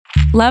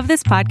Love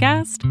this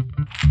podcast?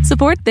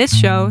 Support this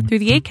show through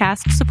the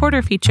Acast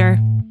supporter feature.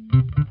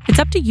 It's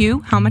up to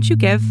you how much you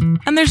give,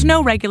 and there's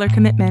no regular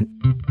commitment.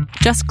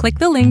 Just click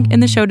the link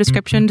in the show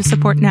description to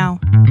support now.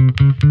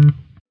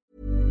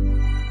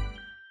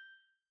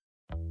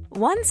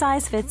 One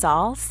size fits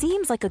all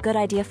seems like a good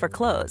idea for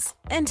clothes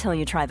until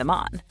you try them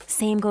on.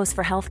 Same goes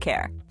for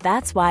healthcare.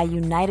 That's why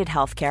United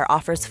Healthcare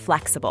offers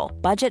flexible,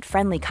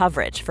 budget-friendly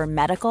coverage for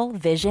medical,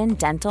 vision,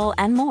 dental,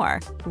 and more.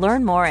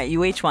 Learn more at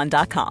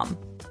uh1.com.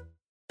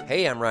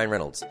 Hey, I'm Ryan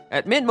Reynolds.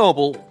 At Mint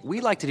Mobile,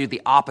 we like to do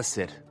the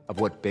opposite of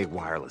what Big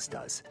Wireless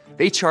does.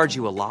 They charge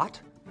you a lot,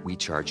 we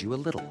charge you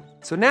a little.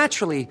 So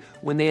naturally,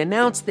 when they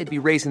announced they'd be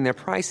raising their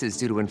prices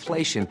due to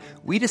inflation,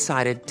 we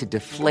decided to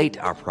deflate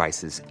our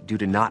prices due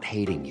to not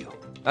hating you.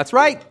 That's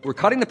right. We're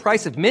cutting the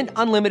price of Mint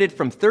Unlimited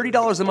from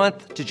 $30 a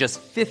month to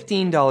just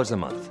 $15 a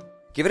month.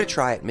 Give it a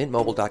try at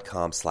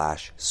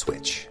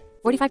mintmobile.com/switch.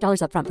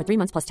 $45 up front for 3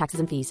 months plus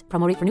taxes and fees.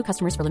 Promo rate for new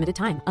customers for limited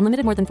time.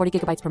 Unlimited more than 40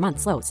 gigabytes per month.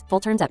 Slows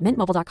full terms at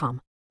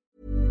mintmobile.com.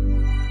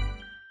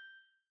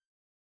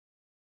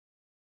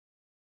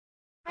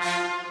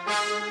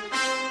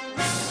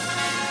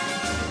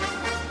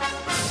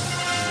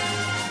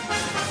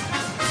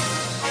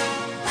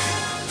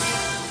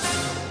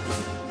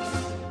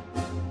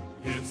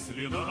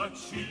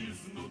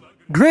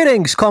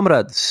 Greetings,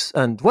 comrades,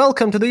 and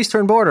welcome to the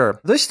Eastern Border.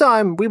 This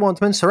time, we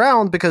won't mince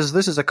around because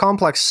this is a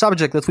complex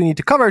subject that we need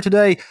to cover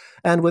today,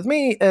 and with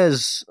me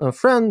is a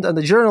friend and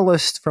a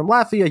journalist from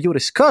Latvia,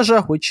 Juris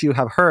Kaža, which you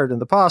have heard in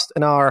the past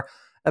in our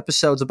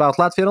episodes about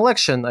Latvian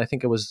election. I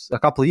think it was a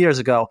couple of years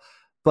ago,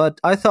 but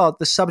I thought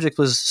this subject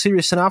was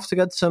serious enough to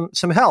get some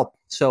help.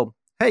 So,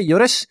 hey,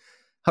 Juris,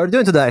 how are you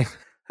doing today?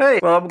 Hey,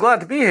 well, I'm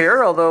glad to be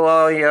here, although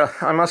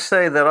I must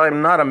say that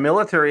I'm not a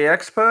military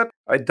expert.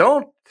 I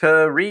don't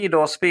read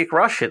or speak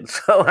Russian,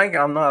 so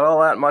I'm not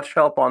all that much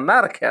help on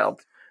that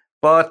account.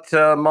 But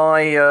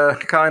my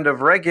kind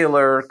of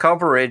regular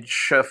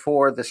coverage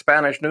for the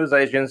Spanish news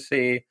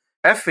agency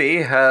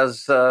EFI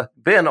has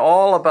been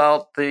all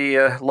about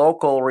the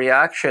local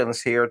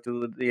reactions here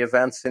to the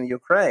events in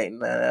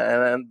Ukraine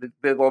and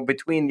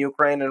between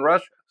Ukraine and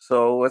Russia.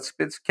 So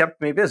it's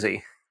kept me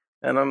busy,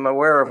 and I'm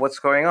aware of what's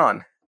going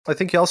on. I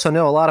think you also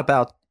know a lot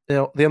about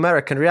the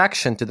American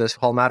reaction to this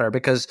whole matter,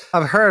 because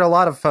I've heard a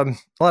lot of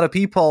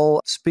people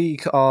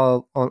speak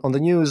on the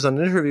news and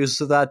interviews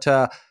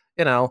that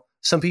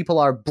some people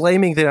are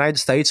blaming the United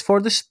States for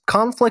this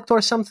conflict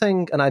or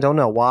something, and I don't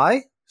know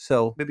why.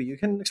 So maybe you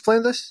can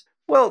explain this.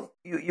 Well,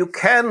 you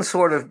can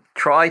sort of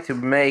try to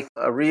make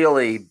a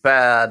really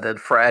bad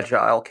and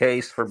fragile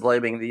case for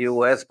blaming the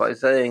U.S. by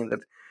saying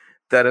that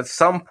at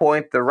some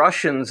point the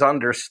Russians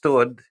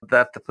understood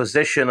that the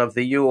position of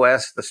the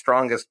U.S., the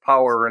strongest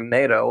power in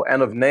NATO,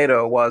 and of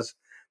NATO, was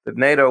that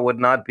NATO would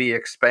not be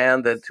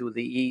expanded to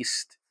the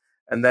east,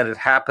 and that it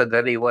happened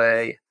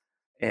anyway,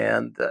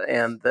 and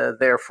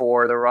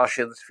therefore the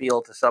Russians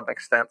feel to some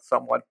extent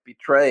somewhat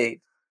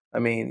betrayed. I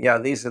mean, yeah,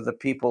 these are the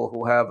people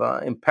who have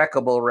an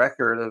impeccable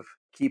record of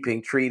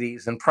keeping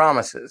treaties and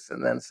promises,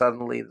 and then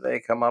suddenly they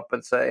come up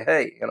and say,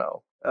 hey,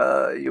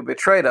 you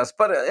betrayed us.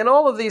 But in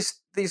all of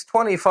these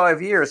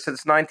 25 years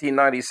since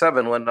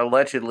 1997, when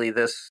allegedly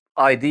this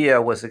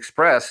idea was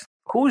expressed,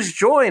 who's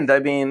joined? I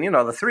mean,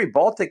 the three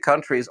Baltic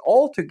countries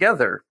all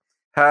together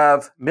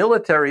have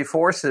military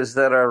forces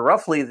that are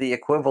roughly the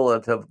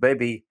equivalent of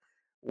maybe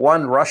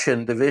one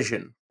Russian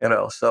division,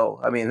 So,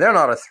 I mean, they're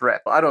not a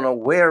threat. I don't know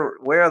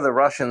where the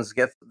Russians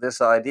get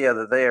this idea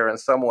that they are in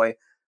some way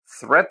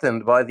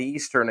threatened by the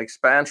eastern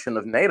expansion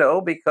of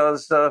NATO,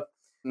 because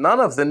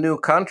none of the new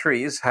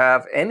countries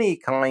have any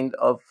kind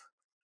of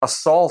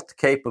assault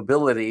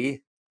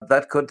capability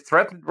that could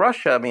threaten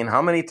Russia. I mean,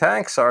 how many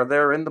tanks are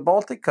there in the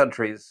Baltic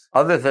countries,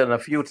 other than a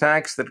few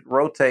tanks that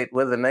rotate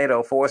with the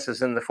NATO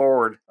forces in the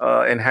forward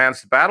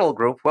enhanced battle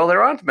group? Well,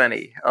 there aren't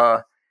many.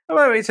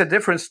 It's a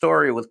different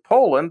story with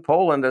Poland.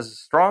 Poland is a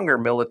stronger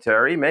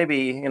military.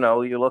 Maybe,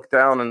 you look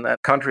down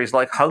at countries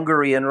like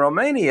Hungary and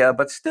Romania,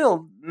 but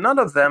still, none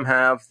of them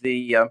have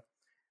the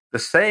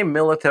same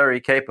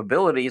military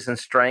capabilities and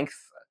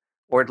strength,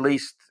 or at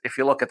least if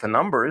you look at the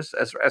numbers,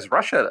 as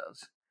Russia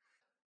does.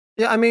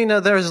 Yeah, I mean,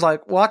 there's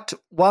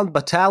one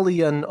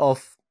battalion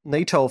of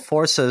NATO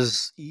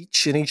forces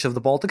in each of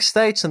the Baltic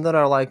states, and there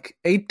are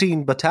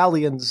 18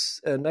 battalions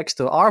next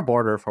to our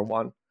border for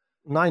one.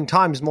 9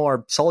 times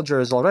more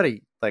soldiers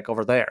already,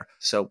 over there.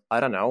 So,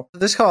 I don't know.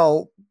 This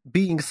whole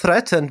being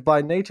threatened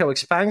by NATO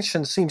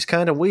expansion seems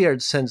kind of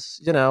weird since,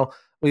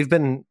 we've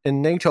been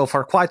in NATO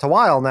for quite a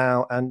while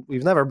now, and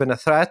we've never been a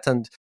threat.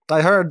 And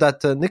I heard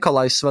that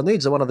Nikolai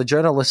Svanidze, one of the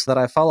journalists that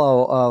I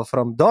follow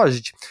from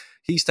Dozhd,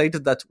 he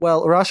stated that,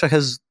 Russia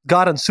has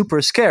gotten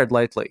super scared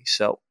lately.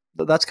 So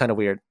that's kind of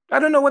weird. I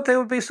don't know what they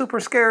would be super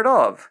scared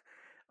of.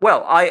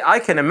 Well, I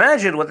can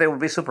imagine what they would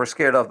be super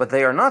scared of, but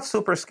they are not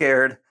super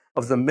scared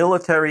of the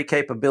military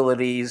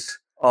capabilities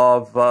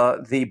of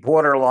the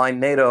borderline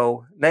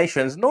NATO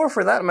nations, nor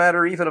for that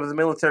matter, even of the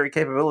military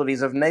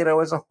capabilities of NATO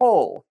as a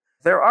whole.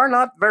 There are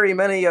not very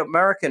many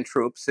American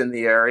troops in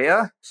the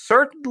area.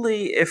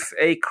 Certainly, if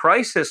a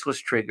crisis was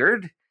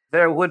triggered,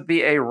 there would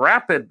be a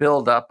rapid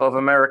buildup of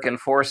American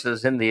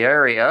forces in the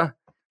area,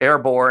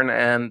 airborne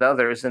and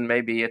others, and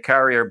maybe a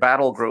carrier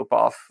battle group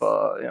off,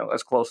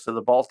 as close to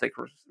the Baltic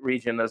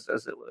region as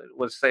it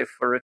was safe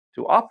for it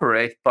to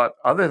operate. But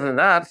other than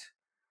that,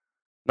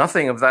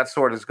 nothing of that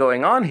sort is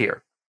going on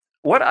here.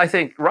 What I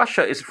think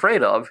Russia is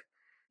afraid of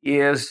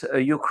is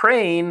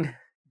Ukraine,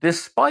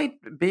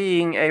 despite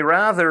being a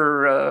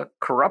rather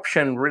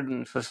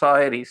corruption-ridden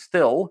society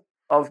still,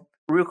 of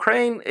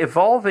Ukraine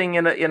evolving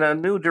in a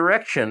new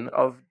direction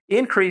of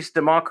increased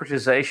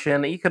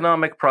democratization,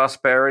 economic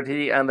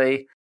prosperity, and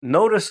a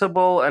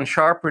noticeable and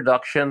sharp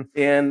reduction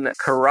in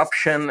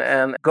corruption,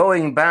 and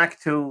going back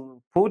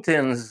to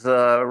Putin's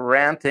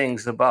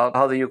rantings about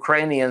how the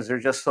Ukrainians are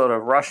just sort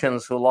of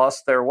Russians who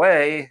lost their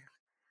way,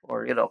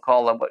 or,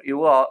 call them what you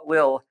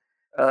will.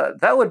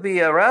 That would be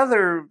a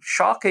rather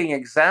shocking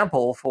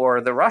example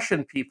for the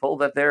Russian people,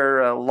 that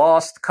their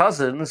lost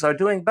cousins are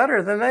doing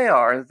better than they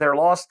are. Their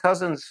lost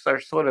cousins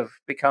are sort of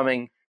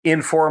becoming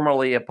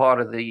informally a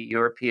part of the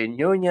European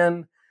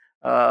Union.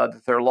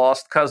 That their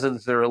lost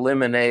cousins are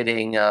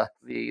eliminating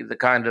the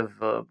kind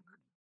of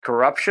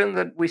corruption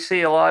that we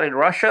see a lot in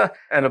Russia.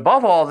 And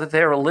above all, that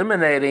they're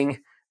eliminating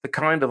the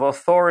kind of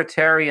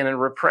authoritarian and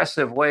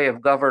repressive way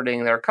of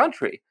governing their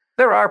country.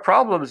 There are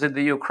problems in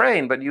the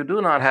Ukraine, but you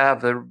do not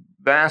have the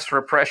vast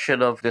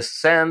repression of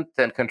dissent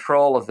and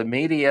control of the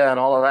media and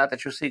all of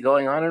that you see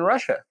going on in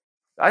Russia.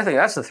 I think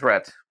that's a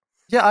threat.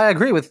 Yeah, I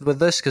agree with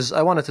this, because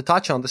I wanted to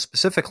touch on this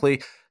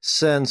specifically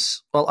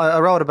since, I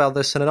wrote about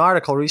this in an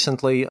article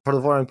recently for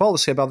the Foreign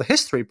Policy about the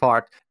history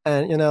part.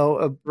 And,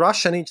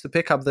 Russia needs to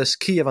pick up this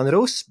Kiev and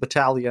Rus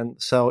battalion.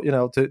 So,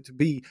 to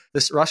be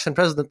this Russian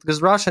president,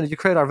 because Russia and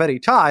Ukraine are very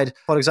tied.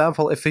 For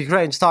example, if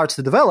Ukraine starts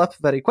to develop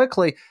very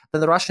quickly, then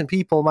the Russian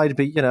people might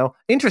be,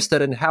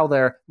 interested in how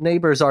their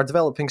neighbors are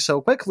developing so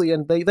quickly.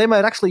 And they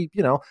might actually,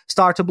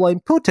 start to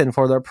blame Putin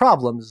for their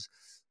problems.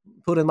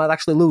 Putin might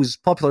actually lose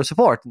popular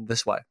support in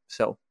this way.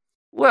 So,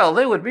 well,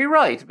 they would be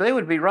right. They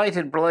would be right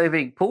in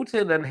blaming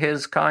Putin and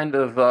his kind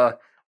of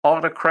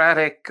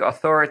autocratic,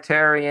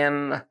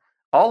 authoritarian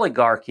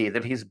oligarchy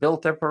that he's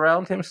built up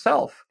around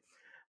himself.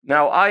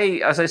 Now,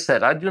 as I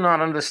said, I do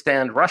not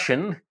understand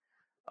Russian,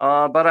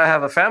 but I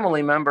have a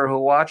family member who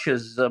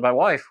watches, my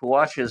wife, who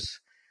watches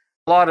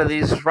a lot of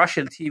these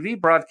Russian TV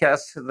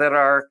broadcasts that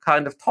are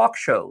kind of talk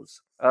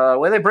shows,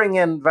 where they bring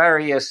in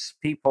various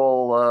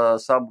people,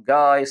 some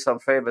guy, some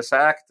famous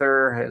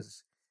actor,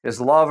 his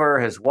lover,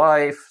 his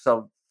wife,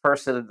 some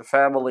person in the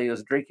family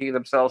who's drinking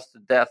themselves to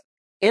death.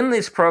 In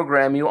this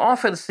program, you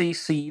often see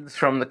scenes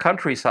from the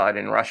countryside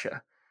in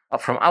Russia,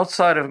 from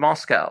outside of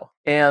Moscow.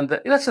 And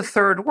that's a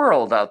third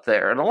world out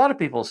there. And a lot of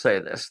people say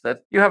this,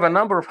 that you have a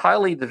number of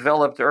highly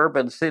developed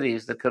urban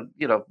cities that could,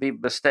 be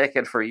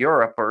mistaken for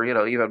Europe, or,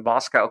 even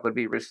Moscow could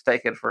be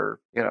mistaken for,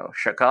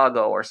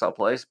 Chicago or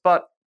someplace.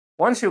 But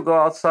once you go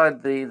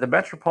outside the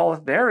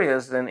metropolitan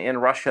areas in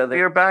Russia,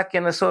 you're back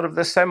in a sort of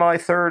the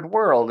semi-third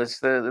world.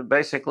 It's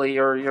basically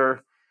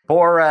your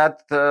Borat,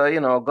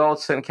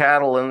 goats and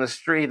cattle in the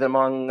street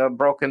among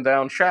broken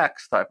down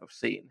shacks type of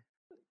scene.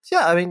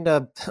 Yeah, I mean,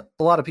 a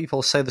lot of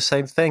people say the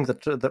same thing,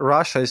 that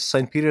Russia is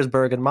St.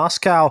 Petersburg and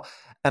Moscow,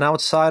 and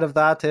outside of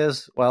that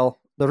is, well,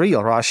 the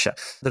real Russia.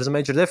 There's a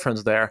major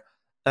difference there.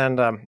 And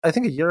I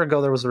think a year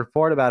ago there was a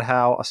report about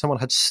how someone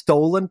had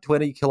stolen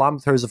 20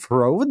 kilometers of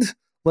road,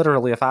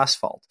 literally of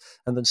asphalt,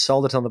 and then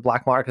sold it on the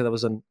black market. That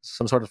was in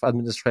some sort of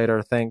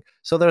administrator thing.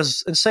 So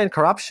there's insane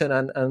corruption,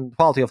 and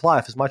quality of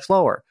life is much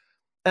lower.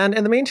 And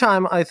in the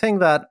meantime, I think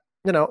that,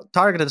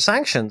 targeted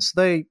sanctions,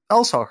 they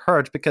also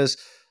hurt, because,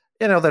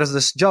 there's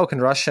this joke in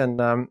Russian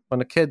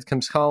when a kid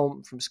comes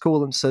home from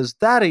school and says,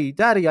 Daddy,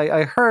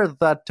 I heard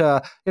that,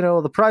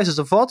 the prices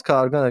of vodka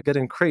are going to get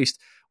increased.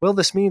 Will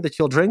this mean that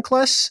you'll drink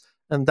less?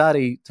 And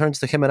Daddy turns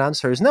to him and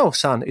answers, no,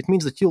 son, it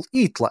means that you'll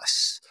eat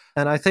less.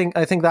 And I think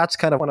that's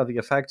kind of one of the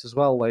effects as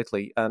well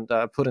lately. And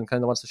Putin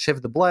kind of wants to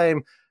shift the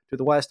blame to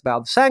the West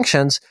about the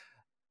sanctions,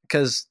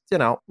 because,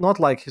 not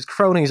like his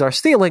cronies are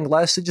stealing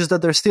less, it's just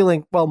that they're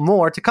stealing,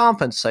 more to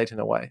compensate in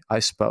a way, I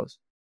suppose.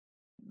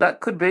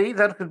 That could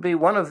be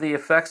one of the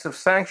effects of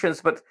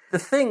sanctions. But the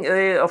thing,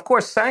 of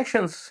course,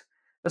 sanctions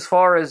as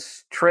far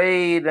as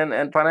trade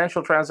and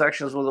financial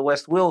transactions with the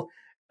West will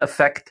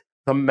affect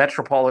the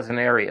metropolitan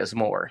areas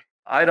more.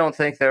 I don't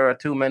think there are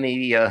too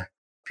many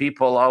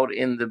people out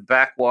in the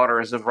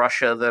backwaters of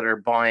Russia that are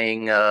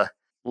buying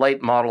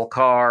late model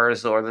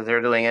cars, or that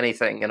they're doing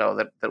anything,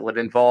 that would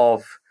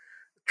involve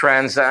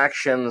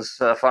transactions,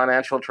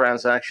 financial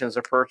transactions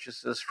or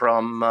purchases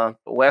from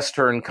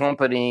Western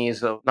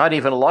companies of not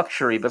even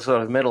luxury, but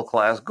sort of middle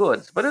class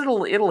goods. But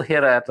it'll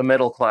hit at the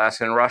middle class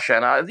in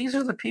Russia. And these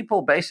are the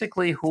people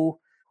basically who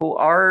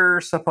are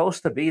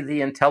supposed to be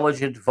the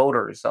intelligent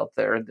voters out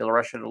there in the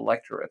Russian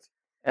electorate.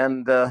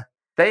 And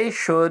they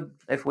should,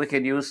 if we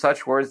could use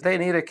such words, they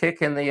need a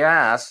kick in the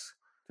ass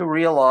to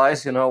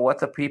realize, what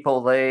the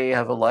people they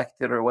have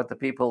elected, or what the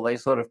people they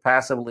sort of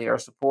passively are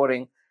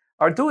supporting,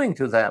 are doing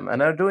to them, and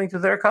are doing to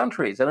their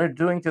countries, and are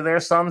doing to their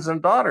sons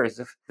and daughters,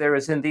 if there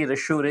is indeed a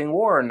shooting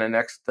war in the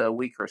next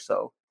week or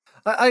so.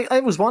 I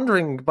was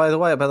wondering, by the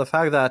way, about the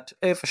fact that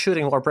if a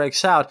shooting war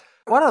breaks out,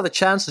 what are the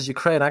chances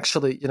Ukraine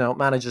actually,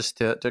 manages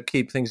to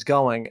keep things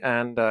going?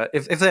 And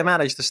if they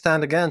manage to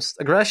stand against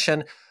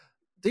aggression,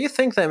 do you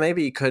think they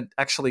maybe could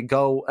actually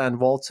go and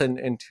waltz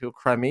into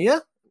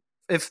Crimea?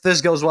 If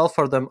this goes well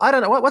for them, I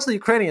don't know. What's the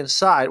Ukrainian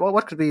side?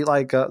 What could be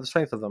like the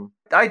strength of them?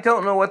 I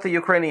don't know what the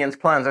Ukrainians'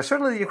 plans are.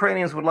 Certainly the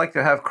Ukrainians would like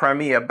to have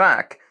Crimea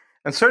back,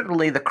 and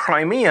certainly the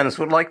Crimeans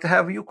would like to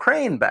have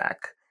Ukraine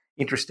back,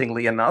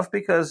 interestingly enough,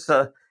 because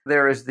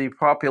there is the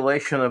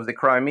population of the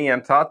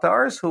Crimean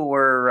Tatars who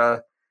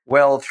were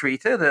well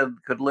treated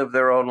and could live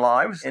their own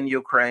lives in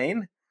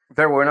Ukraine.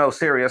 There were no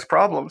serious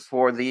problems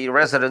for the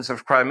residents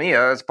of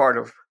Crimea as part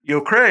of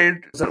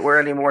Ukraine that were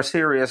any more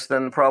serious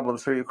than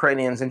problems for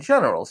Ukrainians in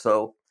general.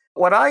 So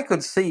what I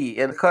could see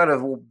in kind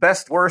of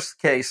best-worst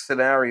case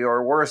scenario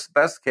or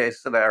worst-best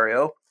case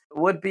scenario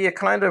would be a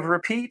kind of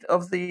repeat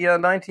of the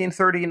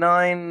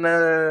 1939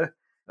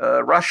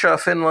 Russia,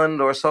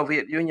 Finland, or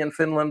Soviet Union,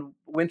 Finland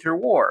Winter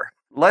War.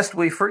 Lest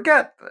we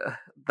forget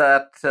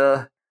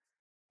that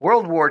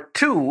World War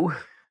II,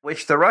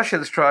 which the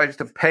Russians tried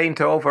to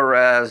paint over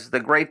as the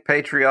Great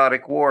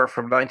Patriotic War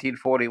from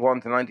 1941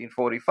 to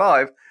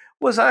 1945,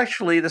 was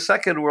actually the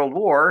Second World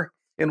War,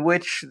 in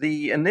which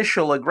the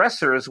initial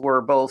aggressors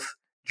were both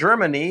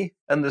Germany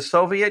and the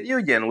Soviet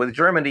Union, with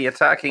Germany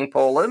attacking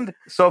Poland,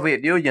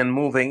 Soviet Union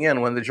moving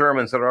in when the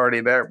Germans had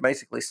already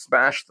basically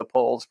smashed the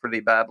Poles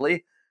pretty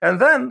badly, and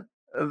then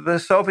the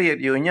Soviet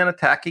Union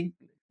attacking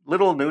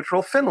little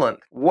neutral Finland.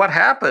 What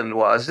happened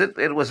was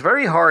it was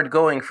very hard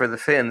going for the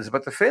Finns,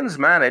 but the Finns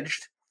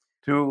managed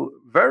to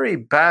very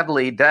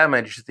badly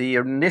damage the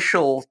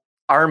initial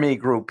army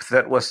group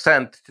that was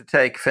sent to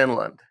take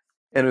Finland.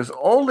 And it was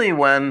only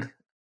when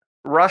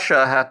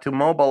Russia had to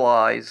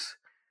mobilize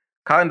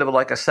kind of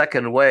like a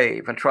second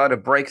wave and try to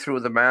break through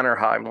the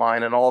Mannerheim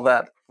line and all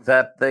that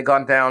they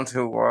got down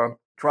to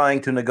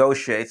trying to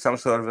negotiate some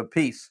sort of a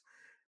peace.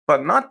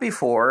 But not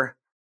before,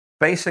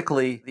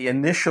 basically, the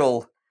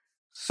initial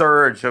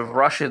surge of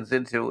Russians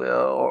into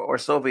or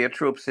Soviet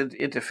troops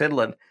into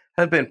Finland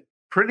had been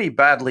pretty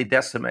badly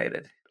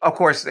decimated. Of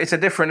course, it's a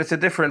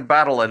different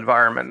battle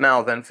environment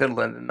now than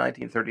Finland in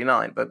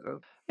 1939. But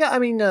yeah, I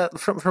mean,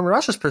 from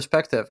Russia's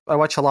perspective, I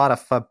watch a lot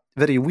of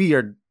very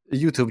weird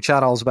YouTube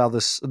channels about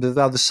this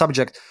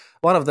subject.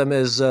 One of them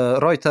is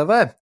Roy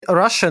TV, a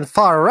Russian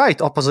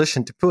far-right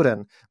opposition to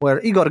Putin, where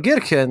Igor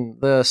Girkin,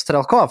 the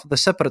Strelkov, the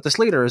separatist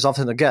leader, is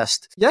often a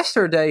guest.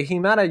 Yesterday, he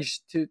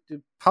managed to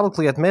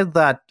publicly admit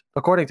that,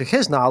 according to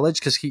his knowledge,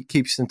 because he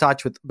keeps in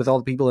touch with all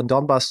the people in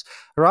Donbass,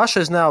 Russia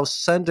is now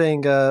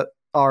sending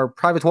our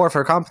private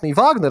warfare company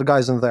Wagner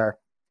guys in there.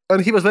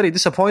 And he was very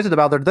disappointed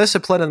about their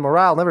discipline and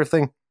morale and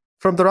everything.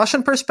 From the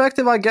Russian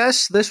perspective, I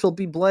guess this will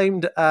be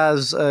blamed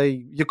as a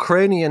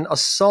Ukrainian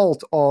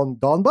assault on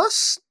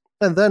Donbass,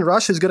 and then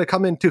Russia is going to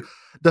come in to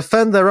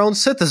defend their own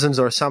citizens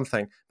or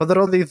something. But they're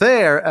already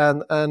there,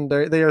 and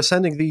they are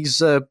sending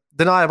these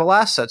deniable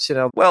assets,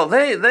 Well,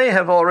 they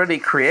have already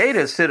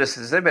created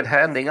citizens. They've been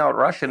handing out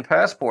Russian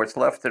passports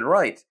left and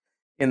right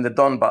in the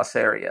Donbass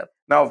area.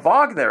 Now,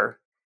 Wagner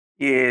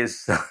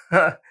is,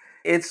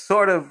 it's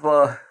sort of,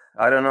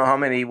 I don't know how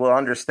many will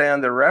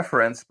understand the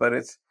reference, but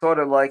it's sort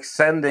of like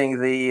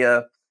sending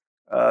the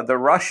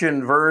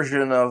Russian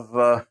version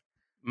of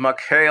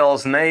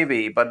McHale's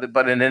Navy,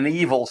 but in an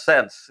evil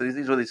sense.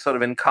 These were these sort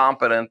of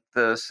incompetent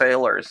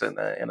sailors in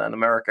an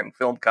American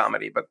film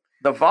comedy. But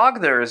the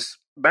Wagners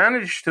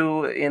managed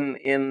to,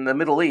 in the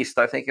Middle East,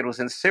 I think it was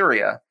in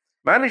Syria,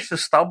 managed to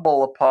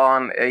stumble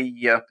upon a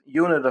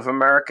unit of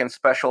American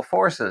special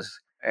forces.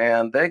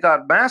 And they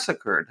got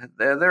massacred.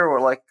 There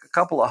were like a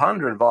couple of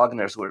hundred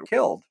Wagners were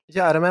killed.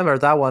 Yeah, I remember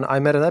that one. I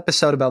made an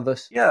episode about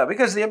this. Yeah,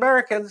 because the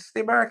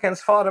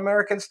Americans fought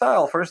American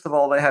style. First of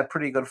all, they had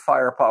pretty good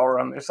firepower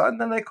on their side,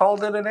 and then they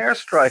called it an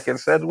airstrike and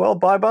said, "Well,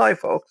 bye-bye,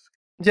 folks."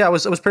 Yeah, it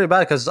was pretty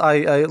bad because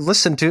I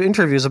listened to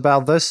interviews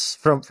about this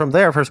from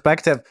their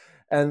perspective,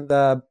 and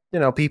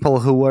people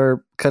who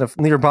were kind of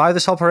nearby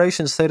this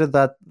operation stated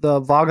that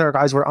the Wagner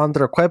guys were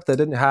under-equipped. They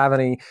didn't have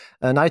any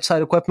night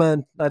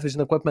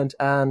vision equipment,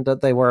 and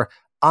that they were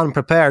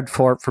unprepared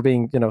for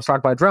being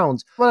struck by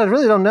drones. What I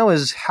really don't know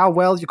is how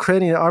well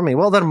Ukrainian army.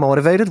 Well, they're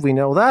motivated, we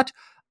know that,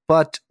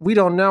 but we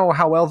don't know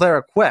how well they're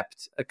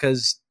equipped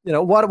because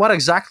what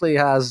exactly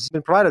has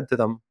been provided to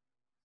them.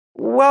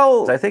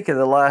 Well, I think in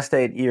the last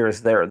 8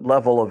 years, their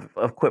level of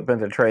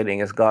equipment and training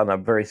has gone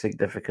up very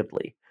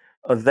significantly.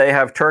 They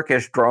have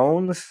Turkish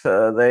drones.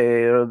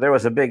 There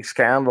was a big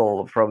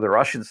scandal from the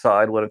Russian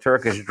side when a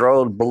Turkish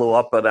drone blew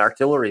up an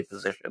artillery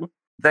position.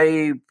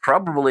 They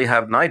probably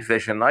have night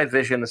vision. Night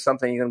vision is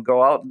something you can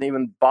go out and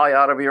even buy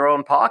out of your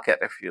own pocket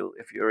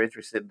if you're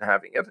interested in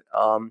having it.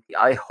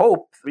 I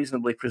hope,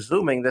 reasonably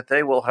presuming, that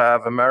they will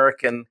have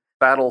American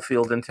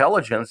battlefield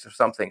intelligence if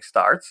something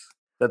starts.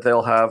 That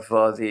they'll have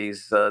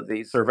these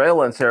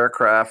surveillance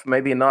aircraft,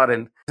 maybe not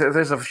in.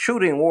 There's a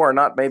shooting war,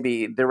 not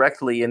maybe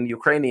directly in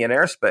Ukrainian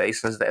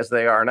airspace as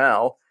they are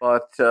now,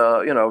 but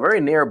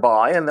very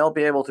nearby, and they'll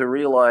be able to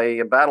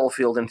relay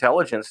battlefield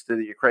intelligence to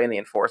the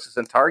Ukrainian forces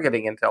and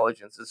targeting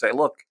intelligence and say,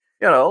 look,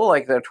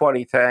 like there are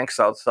 20 tanks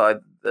outside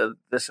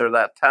this or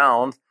that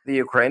town, the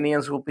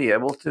Ukrainians will be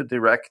able to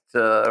direct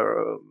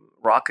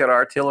rocket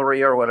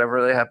artillery or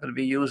whatever they happen to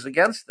be used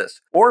against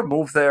this, or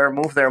move their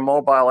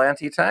mobile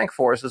anti-tank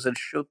forces and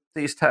shoot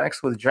these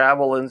tanks with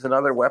javelins and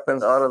other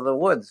weapons out of the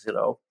woods.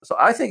 So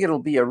I think it'll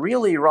be a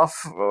really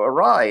rough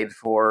ride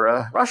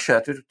for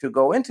Russia to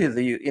go into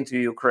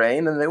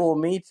Ukraine, and they will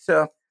meet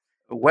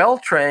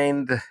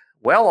well-trained,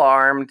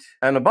 well-armed,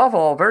 and above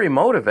all, very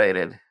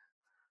motivated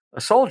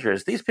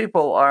soldiers. These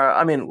people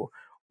are,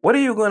 what are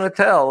you going to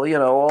tell,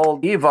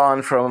 old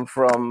Ivan from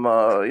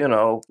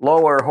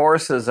lower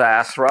horse's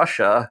ass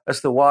Russia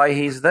as to why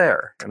he's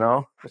there?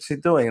 What's he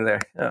doing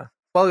there? Yeah.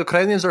 Well,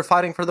 Ukrainians are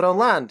fighting for their own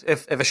land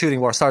if a shooting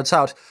war starts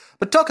out.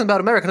 But talking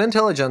about American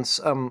intelligence,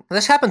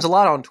 this happens a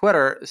lot on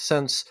Twitter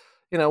since,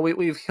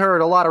 we've heard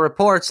a lot of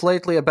reports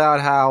lately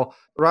about how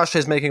Russia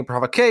is making a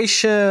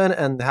provocation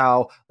and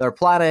how they're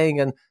planning.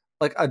 And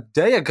like a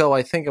day ago,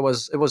 I think it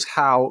was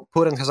how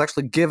Putin has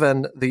actually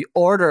given the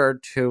order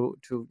to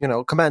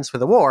commence with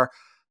the war.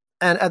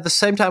 And at the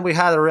same time, we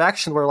had a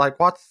reaction where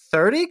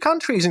 30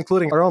 countries,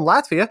 including our own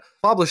Latvia,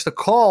 published a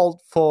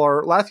call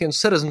for Latvian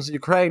citizens in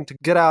Ukraine to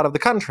get out of the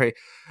country.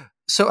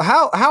 So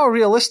how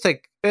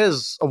realistic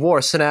is a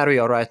war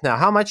scenario right now?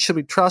 How much should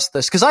we trust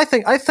this? Because I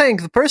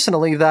think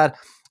personally that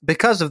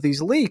because of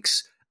these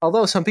leaks,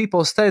 although some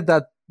people state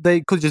that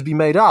they could just be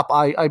made up,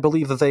 I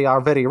believe that they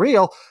are very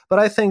real. But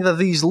I think that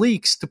these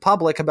leaks to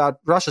public about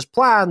Russia's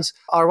plans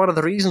are one of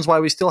the reasons why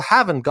we still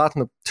haven't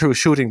gotten a true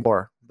shooting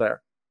war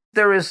there.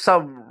 There is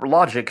some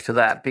logic to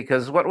that,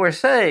 because what we're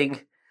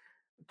saying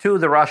to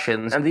the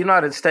Russians and the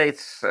United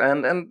States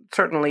and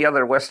certainly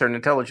other Western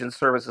intelligence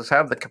services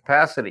have the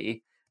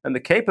capacity and the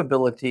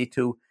capability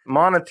to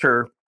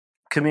monitor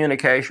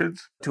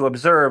communications, to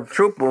observe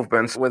troop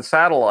movements with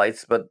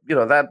satellites, but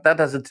that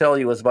doesn't tell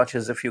you as much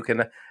as if you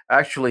can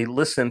actually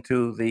listen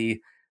to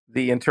the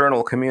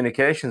internal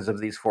communications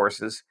of these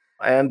forces.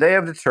 And they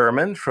have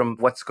determined from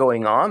what's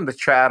going on, the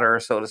chatter,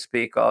 so to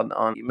speak, on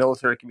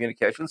military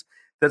communications,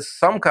 that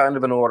some kind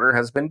of an order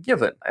has been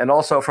given. And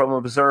also from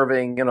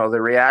observing,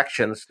 the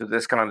reactions to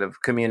this kind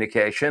of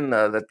communication,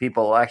 that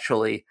people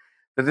actually,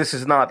 that this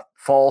is not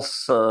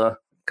false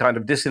kind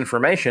of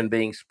disinformation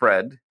being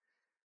spread,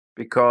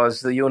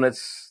 because the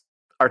units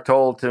are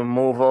told to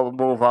move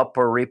up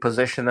or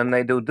reposition, and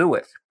they do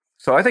it.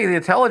 So I think the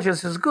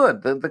intelligence is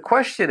good. The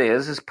question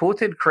is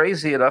Putin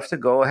crazy enough to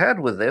go ahead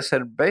with this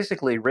and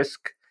basically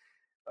risk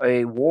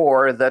a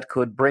war that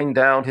could bring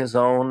down his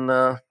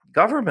own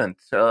government?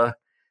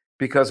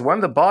 Because when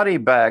the body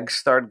bags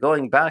start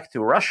going back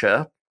to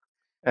Russia,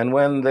 and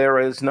when there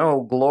is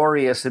no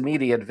glorious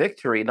immediate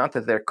victory, not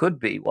that there could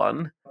be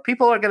one,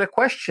 people are going to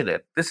question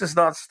it. This is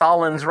not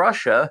Stalin's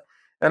Russia.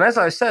 And as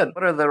I said,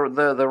 what are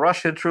the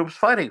Russian troops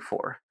fighting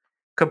for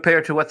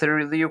compared to what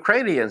the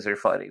Ukrainians are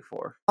fighting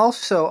for?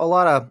 Also, a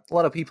lot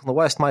of people in the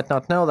West might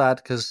not know that,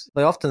 because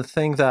they often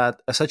think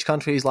that such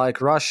countries like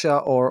Russia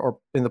or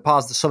in the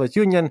past the Soviet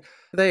Union,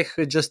 they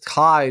could just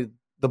hide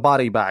the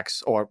body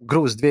bags or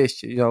Gruz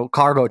 200,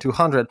 cargo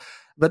 200.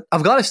 But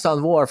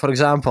Afghanistan war, for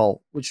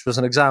example, which was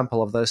an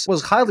example of this,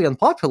 was highly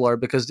unpopular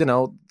because,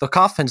 the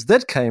coffins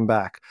did came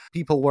back.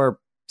 People were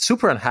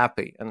super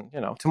unhappy. And,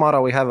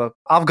 tomorrow we have a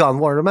Afghan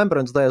War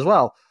Remembrance Day as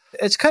well.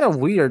 It's kind of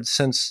weird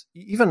since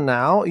even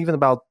now, even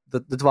about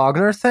the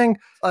Wagner thing,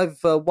 I've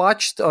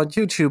watched on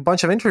YouTube a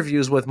bunch of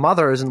interviews with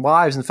mothers and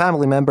wives and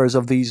family members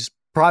of these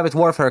private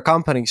warfare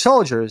company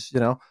soldiers,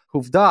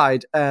 who've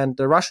died, and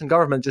the Russian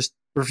government just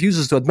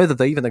refuses to admit that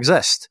they even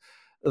exist.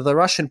 The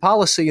Russian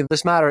policy in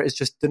this matter is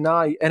just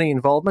deny any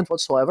involvement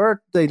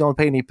whatsoever. They don't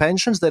pay any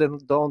pensions. They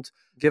don't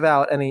give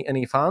out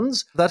any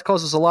funds. That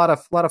causes a lot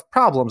of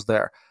problems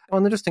there.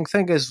 One interesting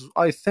thing is,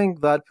 I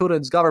think that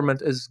Putin's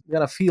government is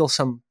going to feel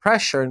some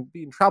pressure and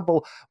be in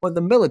trouble when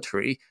the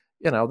military,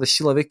 the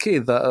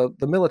siloviki,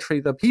 the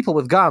military, the people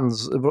with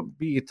guns,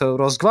 be it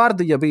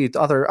Rosgvardia, be it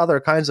other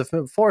kinds of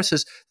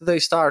forces, they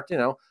start,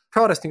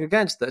 protesting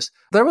against this.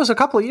 There was a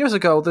couple of years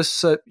ago,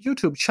 this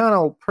YouTube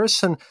channel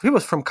person, he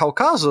was from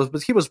Caucasus,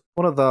 but he was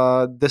one of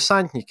the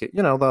desantniki,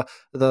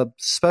 the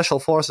special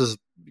forces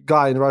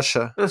guy in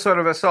Russia. The sort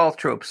of assault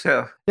troops,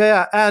 yeah.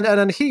 Yeah, and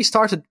then he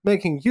started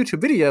making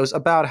YouTube videos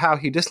about how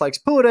he dislikes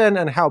Putin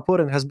and how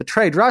Putin has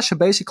betrayed Russia,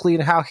 basically,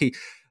 and how he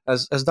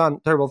has done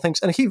terrible things.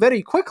 And he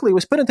very quickly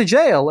was put into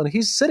jail, and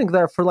he's sitting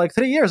there for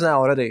 3 years now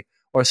already,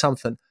 or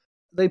something.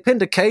 They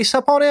pinned a case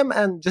up on him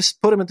and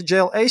just put him into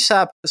jail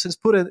ASAP, since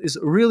Putin is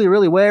really,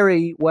 really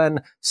wary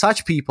when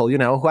such people,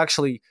 who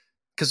actually,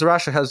 because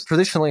Russia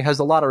traditionally has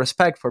a lot of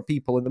respect for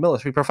people in the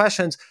military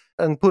professions,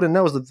 and Putin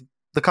knows that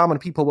the common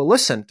people will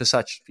listen to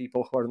such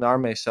people who are in the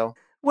army. So,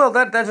 well,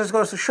 that just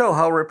goes to show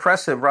how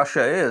repressive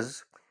Russia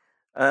is,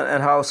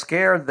 and how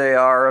scared they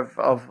are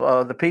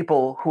of the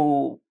people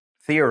who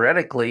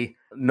theoretically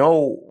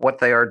know what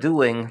they are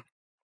doing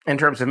in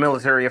terms of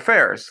military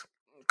affairs,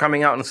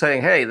 coming out and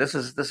saying, hey, this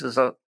is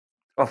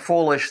a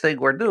foolish thing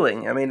we're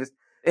doing. I mean,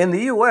 in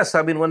the U.S.,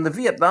 when the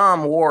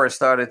Vietnam War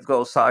started to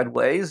go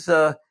sideways,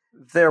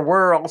 there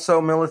were also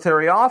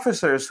military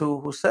officers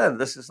who said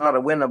this is not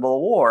a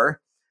winnable war.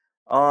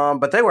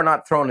 But they were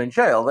not thrown in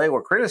jail. They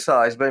were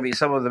criticized. Maybe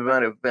some of them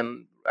might have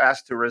been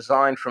asked to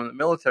resign from the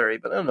military,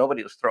 but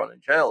nobody was thrown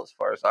in jail as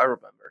far as I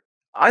remember.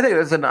 I think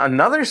there's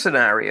another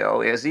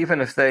scenario is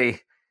even if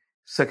they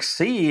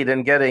succeed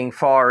in getting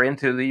far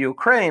into the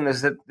Ukraine,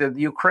 is that the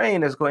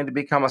Ukraine is going to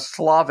become a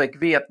Slavic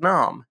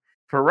Vietnam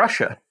for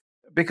Russia.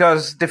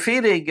 Because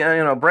defeating,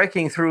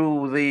 breaking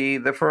through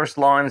the first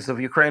lines of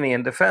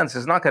Ukrainian defense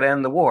is not going to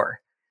end the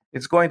war.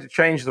 It's going to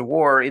change the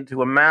war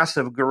into a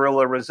massive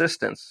guerrilla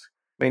resistance.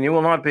 I mean, you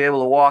will not be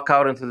able to walk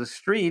out into the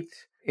street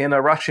in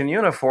a Russian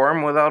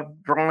uniform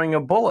without drawing a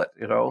bullet.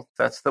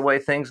 That's the way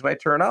things may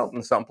turn out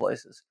in some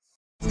places.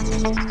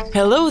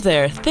 Hello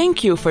there.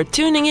 Thank you for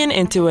tuning in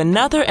into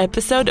another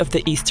episode of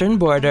The Eastern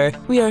Border.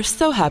 We are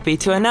so happy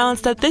to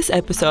announce that this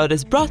episode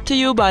is brought to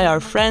you by our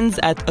friends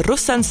at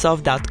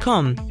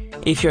Rusansov.com.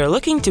 If you're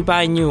looking to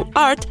buy new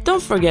art,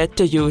 don't forget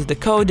to use the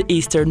code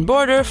Eastern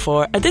Border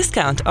for a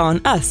discount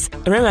on us.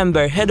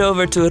 Remember, head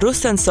over to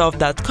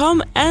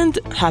Rusansov.com and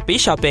happy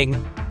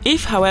shopping.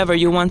 If, however,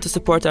 you want to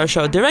support our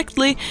show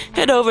directly,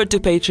 head over to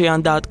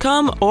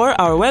patreon.com or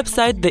our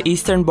website,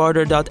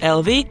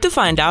 theeasternborder.lv, to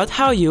find out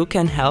how you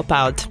can help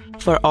out.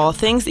 For all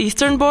things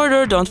Eastern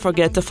Border, don't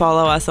forget to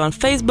follow us on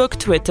Facebook,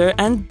 Twitter,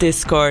 and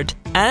Discord.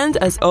 And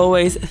as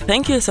always,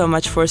 thank you so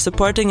much for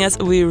supporting us.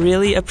 We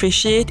really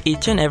appreciate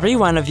each and every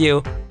one of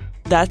you.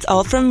 That's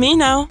all from me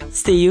now.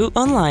 See you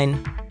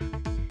online.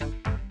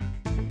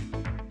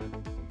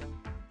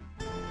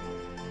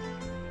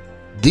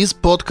 This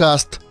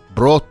podcast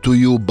brought to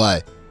you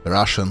by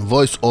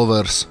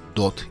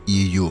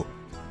RussianVoiceovers.eu.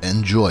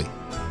 Enjoy.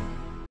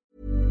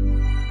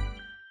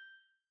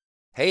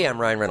 Hey, I'm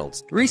Ryan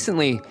Reynolds.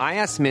 Recently, I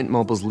asked Mint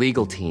Mobile's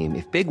legal team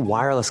if big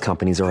wireless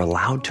companies are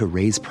allowed to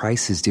raise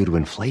prices due to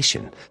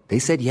inflation. They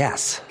said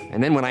yes.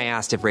 And then when I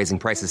asked if raising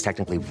prices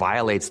technically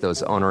violates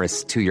those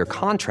onerous 2-year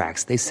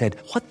contracts, they said,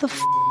 "What the f***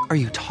 are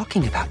you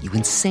talking about, you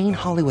insane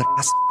Hollywood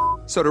ass?"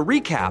 So to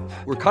recap,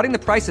 we're cutting the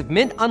price of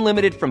Mint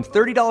Unlimited from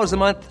 $30 a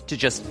month to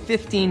just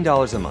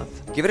 $15 a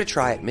month. Give it a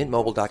try at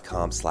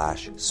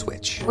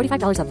mintmobile.com/switch.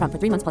 $45 up front for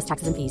 3 months plus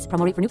taxes and fees.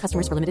 Promo rate for new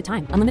customers for limited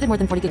time. Unlimited more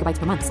than 40 gigabytes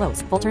per month.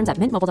 Slows full terms at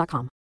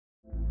mintmobile.com.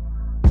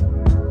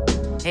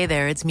 Hey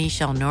there, it's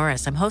Michelle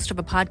Norris. I'm host of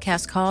a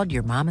podcast called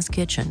Your Mama's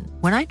Kitchen.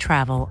 When I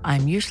travel,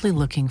 I'm usually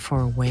looking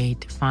for a way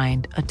to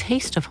find a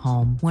taste of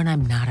home when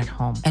I'm not at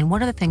home. And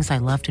one of the things I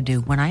love to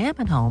do when I am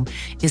at home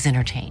is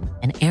entertain.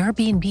 And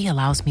Airbnb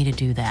allows me to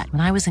do that.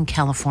 When I was in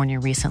California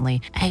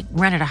recently, I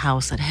rented a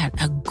house that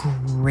had a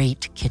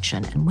great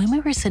kitchen. And when we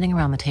were sitting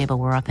around the table,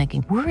 we were all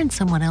thinking, we're in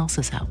someone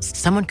else's house.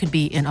 Someone could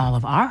be in all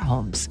of our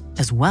homes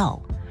as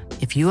well.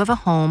 If you have a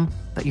home,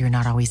 but you're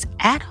not always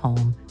at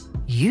home,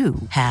 you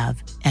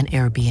have an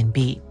Airbnb.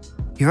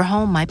 Your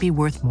home might be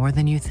worth more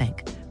than you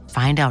think.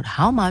 Find out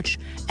how much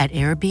at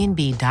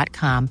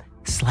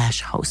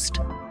airbnb.com/host.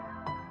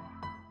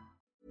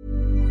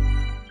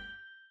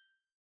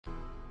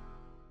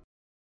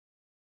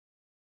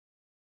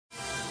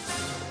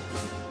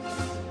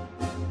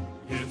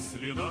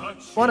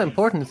 One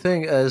important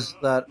thing is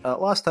that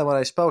last time when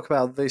I spoke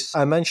about this,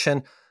 I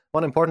mentioned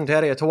one important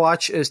area to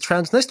watch is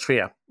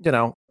Transnistria,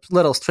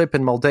 little strip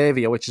in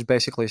Moldavia, which is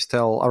basically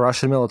still a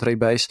Russian military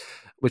base,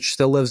 which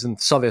still lives in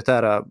Soviet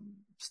era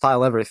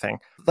style everything.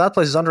 That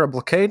place is under a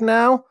blockade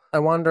now. I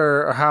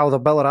wonder how the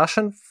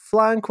Belarusian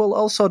flank will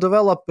also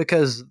develop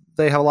because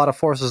they have a lot of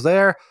forces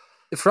there.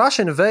 If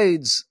Russia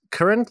invades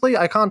currently,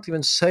 I can't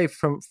even say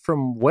from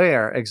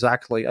where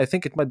exactly. I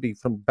think it might be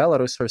from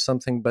Belarus or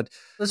something, but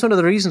that's one of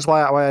the reasons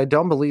why I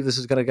don't believe this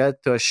is going to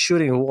get to a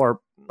shooting war.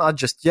 Not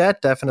just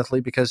yet, definitely,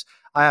 because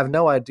I have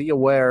no idea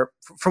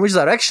from which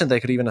direction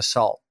they could even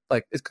assault.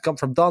 Like, it could come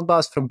from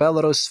Donbass, from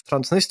Belarus,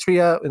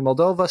 Transnistria, in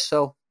Moldova,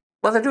 so...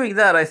 Well, they're doing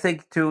that, I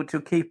think, to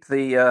keep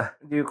the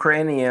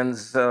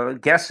Ukrainians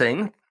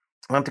guessing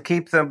and to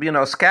keep them,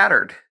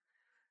 scattered.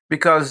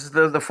 Because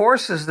the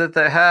forces that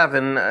they have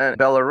in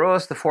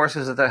Belarus, the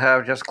forces that they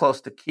have just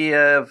close to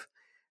Kiev,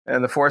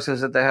 and the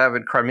forces that they have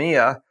in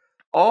Crimea,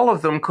 all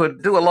of them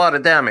could do a lot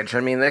of damage.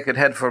 I mean, they could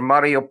head for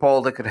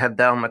Mariupol, they could head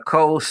down the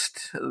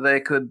coast, they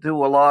could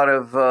do a lot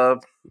of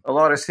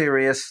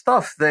serious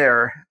stuff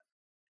there,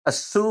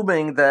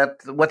 assuming that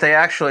what they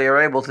actually are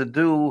able to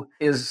do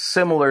is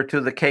similar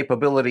to the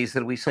capabilities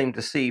that we seem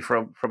to see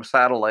from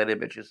satellite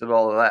images and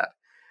all of that.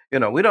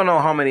 We don't know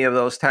how many of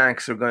those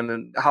tanks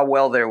how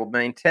well they're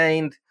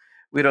maintained.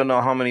 We don't know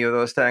how many of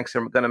those tanks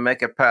are going to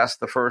make it past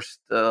the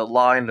first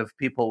line of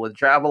people with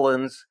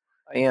javelins,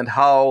 and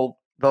how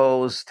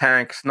those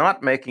tanks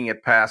not making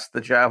it past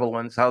the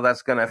javelins, how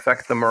that's going to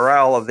affect the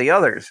morale of the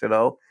others,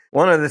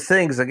 One of the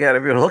things, again,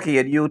 if you're looking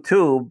at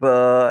YouTube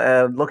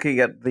and looking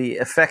at the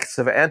effects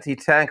of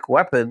anti-tank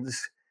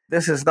weapons,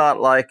 this is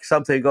not like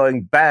something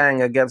going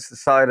bang against the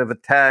side of a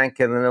tank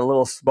and then a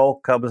little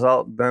smoke comes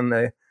out. And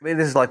then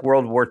this is like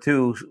World War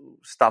II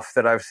stuff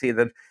that I've seen.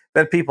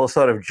 Then people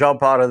sort of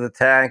jump out of the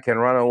tank and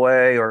run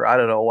away, or I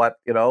don't know what,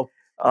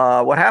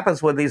 What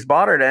happens when these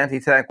modern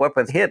anti-tank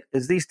weapons hit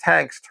is these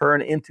tanks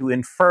turn into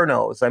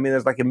infernos. I mean,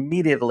 there's like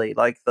immediately,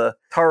 like the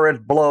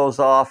turret blows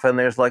off and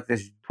there's like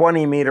this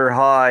 20-meter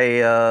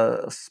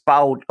high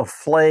spout of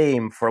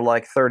flame for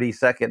like 30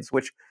 seconds,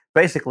 which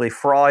basically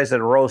fries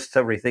and roasts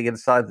everything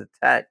inside the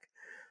tank.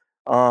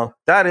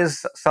 That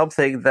is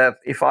something that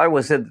if I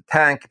was in the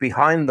tank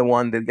behind the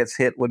one that gets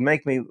hit would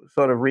make me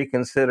sort of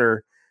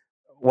reconsider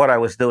what I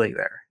was doing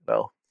there.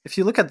 So. If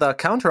you look at the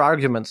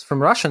counter-arguments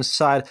from Russian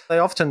side, they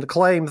often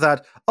claim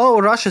that, oh,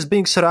 Russia is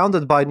being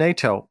surrounded by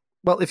NATO.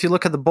 Well, if you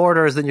look at the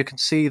borders, then you can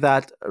see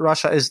that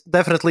Russia is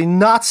definitely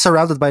not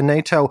surrounded by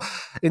NATO.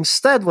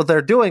 Instead, what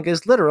they're doing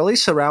is literally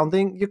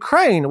surrounding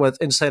Ukraine with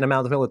insane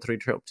amount of military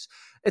troops.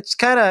 It's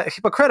kind of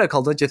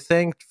hypocritical, don't you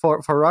think,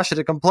 for Russia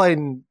to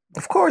complain?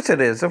 Of course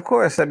it is, of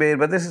course. I mean,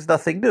 but this is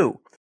nothing new.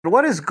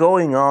 What is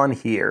going on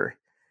here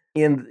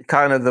in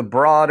kind of the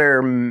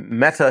broader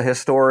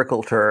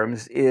meta-historical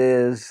terms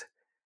is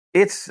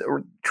it's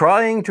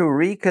trying to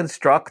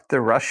reconstruct the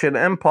Russian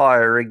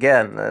Empire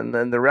again.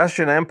 And the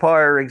Russian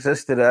Empire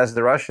existed as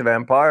the Russian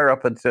Empire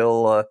up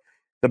until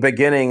the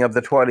beginning of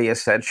the 20th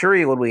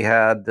century when we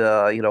had,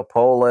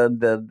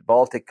 Poland and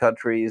Baltic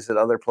countries and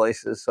other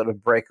places sort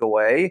of break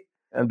away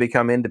and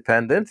become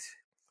independent.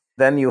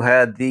 Then you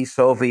had the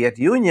Soviet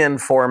Union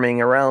forming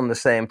around the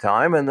same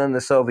time, and then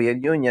the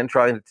Soviet Union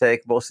trying to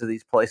take most of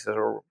these places,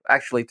 or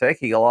actually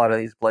taking a lot of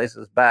these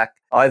places back,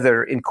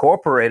 either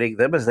incorporating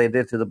them as they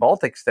did to the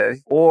Baltic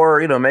states,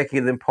 or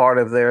making them part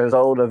of their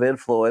zone of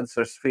influence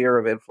or sphere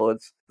of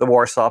influence, the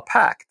Warsaw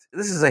Pact.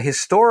 This is a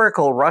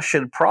historical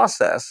Russian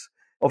process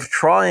of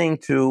trying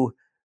to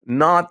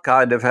not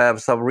kind of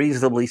have some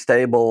reasonably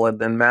stable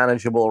and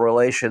manageable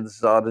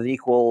relations on an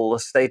equal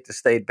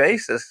state-to-state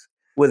basis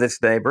with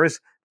its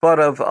neighbors, but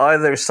of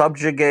either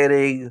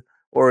subjugating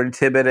or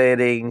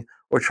intimidating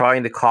or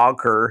trying to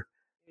conquer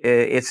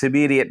its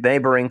immediate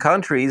neighboring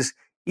countries,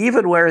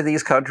 even where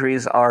these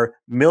countries are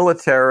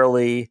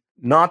militarily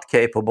not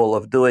capable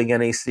of doing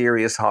any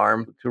serious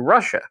harm to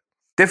Russia.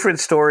 Different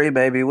story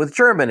maybe with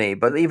Germany,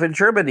 but even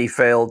Germany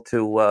failed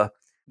to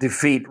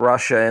defeat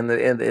Russia in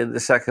the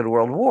Second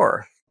World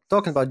War.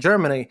 Talking about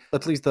Germany,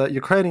 at least the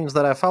Ukrainians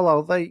that I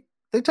follow, they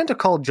tend to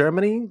call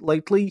Germany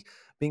lately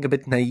being a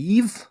bit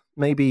naive,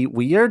 maybe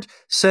weird,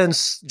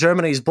 since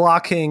Germany is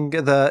blocking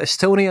the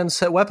Estonian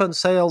weapon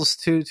sales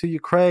to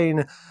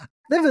Ukraine.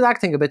 They've been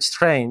acting a bit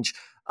strange.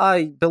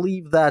 I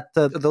believe that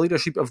the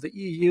leadership of the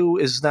EU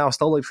is now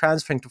slowly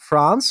transferring to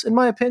France, in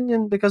my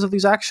opinion, because of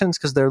these actions,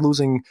 because they're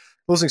losing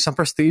some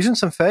prestige and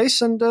some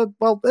face. And,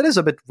 it is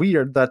a bit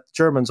weird that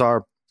Germans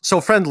are so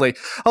friendly.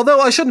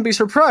 Although I shouldn't be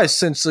surprised,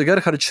 since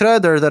Gerhard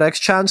Schröder, the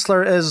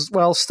ex-chancellor, is,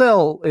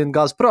 still in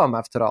Gazprom,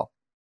 after all.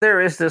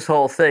 There is this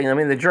whole thing. I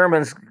mean, the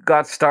Germans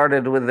got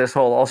started with this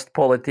whole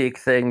Ostpolitik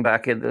thing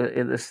back in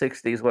the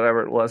 60s,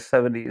 whatever it was,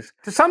 70s.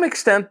 To some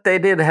extent, they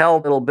did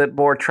help a little bit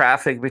more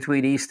traffic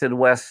between East and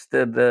West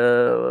and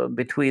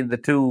between the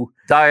two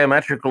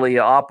diametrically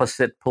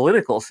opposite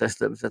political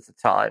systems at the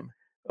time,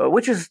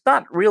 which is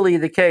not really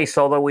the case,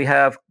 although we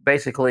have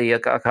basically a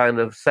kind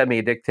of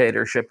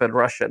semi-dictatorship in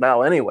Russia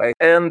now anyway.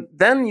 And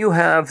then you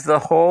have the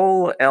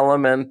whole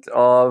element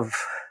of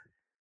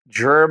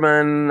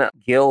German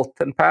guilt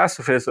and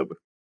pacifism.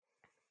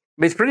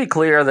 It's pretty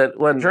clear that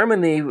when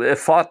Germany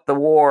fought the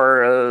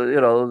war,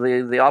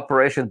 the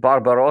Operation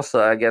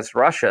Barbarossa against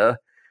Russia,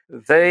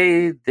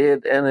 they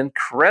did an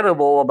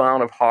incredible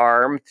amount of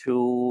harm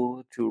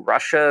to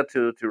Russia,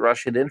 to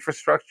Russian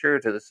infrastructure,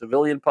 to the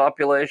civilian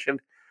population.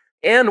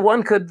 And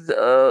one could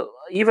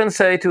even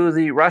say to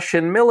the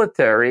Russian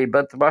military,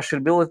 but the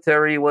Russian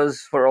military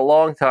was for a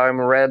long time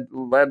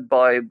led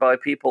by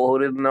people who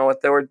didn't know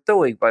what they were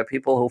doing, by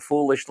people who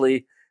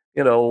foolishly,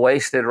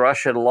 wasted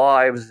Russian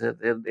lives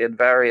in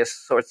various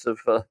sorts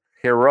of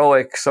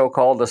heroic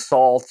so-called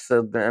assaults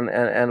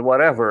and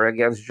whatever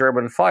against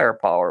German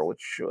firepower,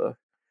 which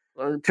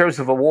in terms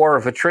of a war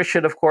of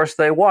attrition, of course,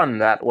 they won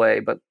that way.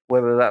 But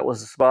whether that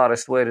was the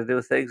smartest way to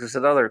do things is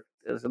another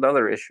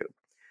issue.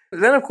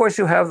 Then, of course,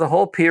 you have the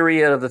whole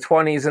period of the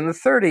 20s and the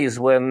 30s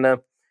when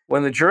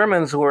the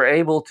Germans were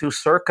able to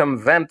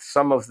circumvent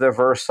some of the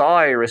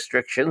Versailles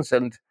restrictions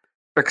and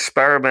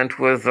experiment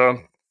with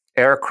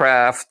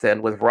aircraft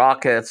and with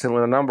rockets and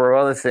with a number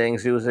of other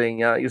things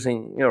using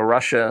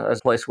Russia as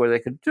a place where they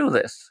could do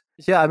this.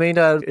 Yeah, I mean,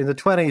 in the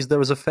 20s, there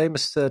was a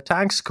famous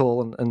tank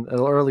school in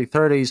the early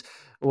 30s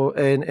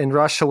in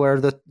Russia where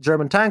the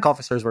German tank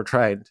officers were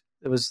trained.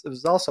 It was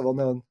also well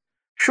known.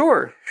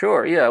 Sure,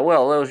 yeah.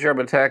 Well, those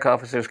German tank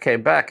officers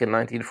came back in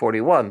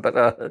 1941, but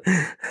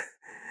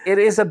it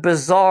is a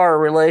bizarre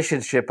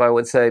relationship, I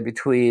would say,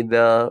 between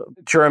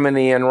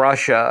Germany and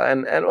Russia,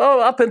 and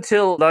up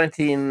until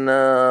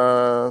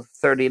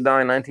 1939,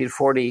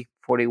 1940,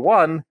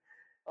 41,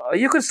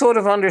 you could sort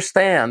of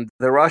understand.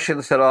 The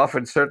Russians had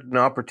offered certain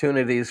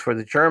opportunities for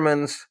the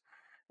Germans.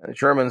 The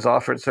Germans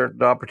offered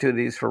certain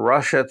opportunities for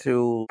Russia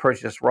to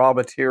purchase raw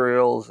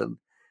materials, and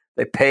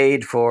they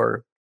paid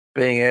for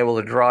being able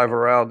to drive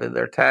around in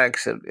their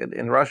tanks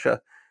in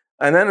Russia.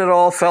 And then it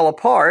all fell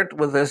apart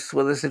with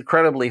this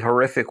incredibly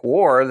horrific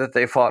war that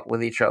they fought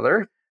with each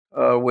other,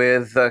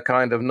 with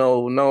kind of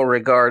no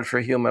regard for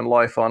human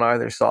life on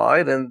either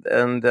side. And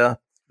the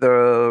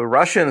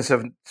Russians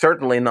have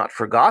certainly not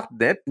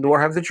forgotten it,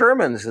 nor have the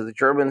Germans. The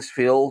Germans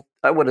feel,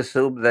 I would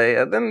assume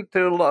and then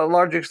to a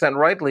large extent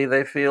rightly,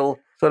 they feel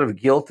sort of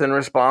guilt and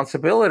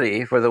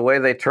responsibility for the way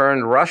they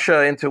turned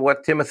Russia into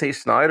what Timothy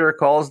Snyder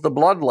calls the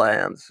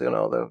bloodlands,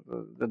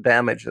 the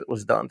damage that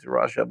was done to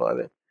Russia by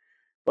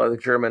the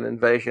German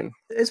invasion.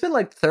 It's been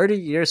like 30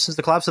 years since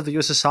the collapse of the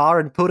USSR,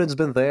 and Putin's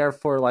been there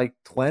for like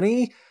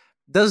 20.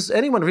 Does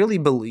anyone really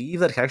believe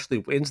that he actually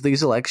wins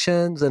these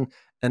elections? And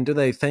do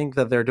they think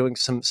that they're doing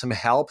some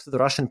help to the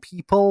Russian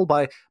people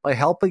by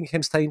helping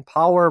him stay in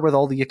power with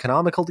all the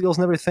economical deals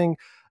and everything?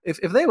 If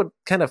they would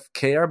kind of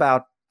care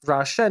about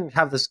Russia and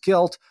have this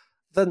guilt,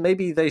 then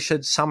maybe they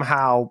should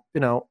somehow,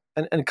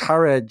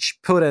 encourage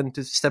Putin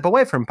to step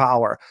away from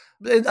power,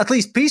 at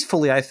least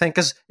peacefully, I think,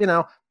 because,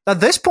 at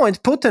this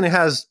point, Putin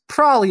has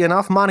probably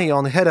enough money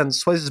on hidden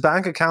Swiss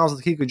bank accounts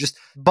that he could just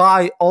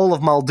buy all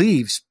of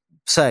Maldives,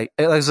 say,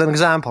 as an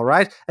example,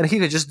 right? And he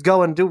could just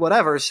go and do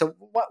whatever. So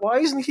why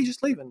isn't he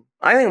just leaving?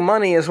 I think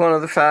money is one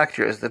of the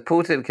factors that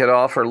Putin could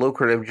offer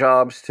lucrative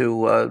jobs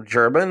to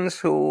Germans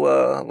who,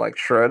 like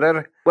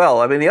Schroeder.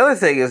 Well, I mean, the other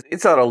thing is,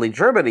 it's not only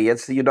Germany,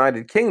 it's the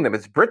United Kingdom,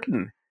 it's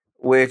Britain,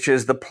 which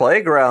is the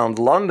playground.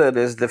 London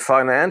is the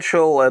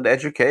financial and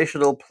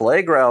educational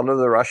playground of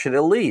the Russian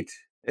elite.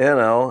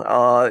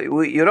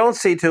 You don't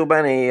see too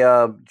many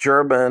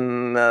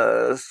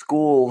German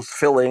schools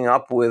filling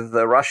up with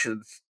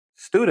Russian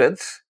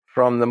students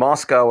from the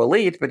Moscow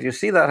elite, but you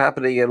see that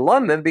happening in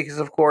London because,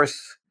 of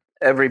course,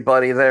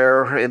 everybody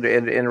there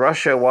in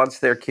Russia wants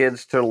their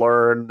kids to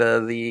learn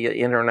the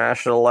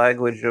international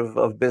language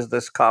of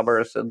business,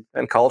 commerce,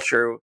 and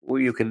culture.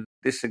 You can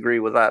disagree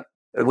with that,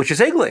 which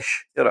is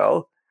English,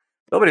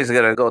 Nobody's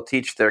going to go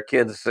teach their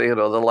kids, the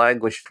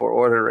language for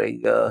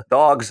ordering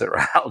dogs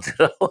around,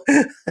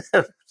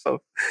 So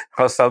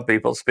some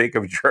people speak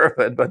of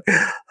German, but...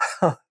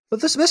 But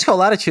this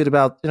whole attitude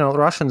about,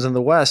 Russians in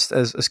the West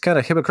is kind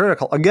of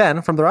hypocritical,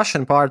 again, from the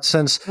Russian part,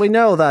 since we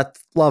know that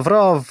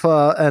Lavrov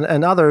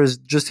and others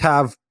just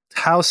have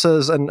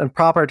houses and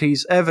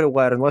properties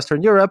everywhere in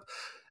Western Europe.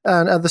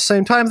 And at the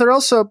same time, they're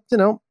also,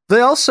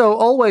 they also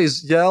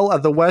always yell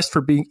at the West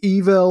for being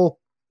evil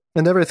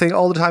and everything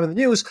all the time in the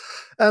news.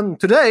 And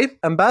today,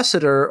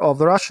 ambassador of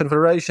the Russian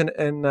Federation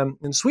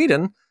in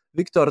Sweden,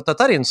 Viktor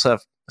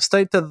Tatarintsev,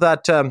 stated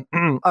that, and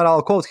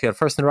I'll quote here,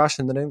 first in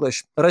Russian then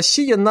English,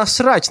 «Россия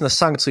насрать на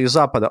санкции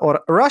Запада»,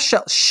 or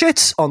 «Russia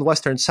shits on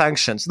Western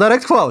sanctions».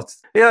 Direct quote.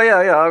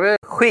 Yeah.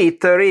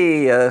 Skiter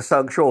i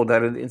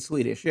sanktioner in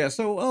Swedish. Yeah,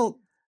 so, well,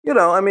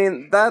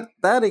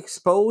 that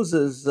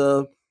exposes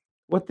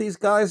what these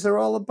guys are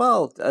all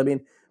about. I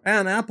mean,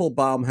 Anne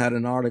Applebaum had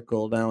an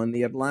article now in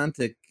the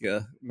Atlantic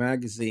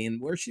magazine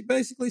where she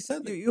basically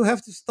said that you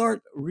have to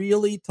start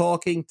really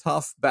talking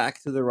tough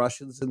back to the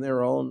Russians in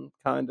their own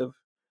kind of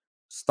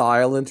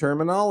style and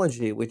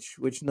terminology, which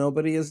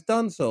nobody has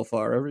done so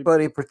far.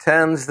 Everybody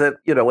pretends that,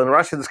 when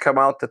Russians come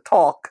out to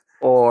talk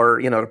or,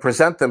 to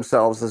present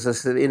themselves as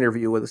this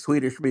interview with the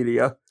Swedish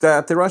media,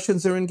 that the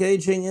Russians are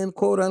engaging in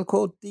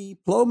quote-unquote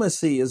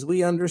diplomacy as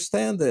we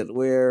understand it,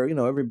 where,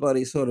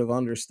 everybody sort of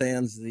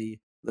understands the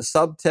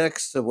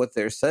subtext of what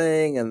they're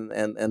saying,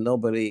 and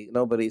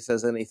nobody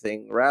says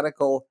anything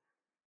radical.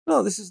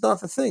 No, this is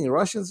not the thing. The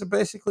Russians are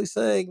basically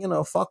saying,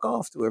 fuck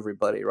off to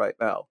everybody right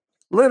now.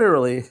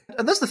 Literally.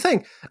 And that's the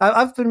thing.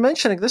 I've been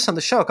mentioning this on the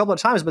show a couple of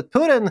times, but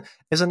Putin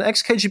is an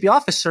ex-KGB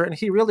officer, and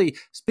he really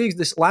speaks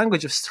this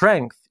language of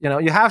strength.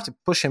 You have to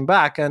push him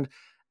back, and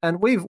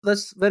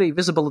that's very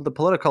visible in the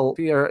political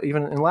sphere,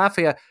 even in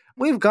Latvia.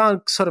 We've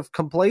gone sort of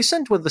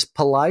complacent with this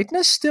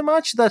politeness too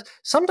much that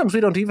sometimes we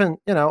don't even,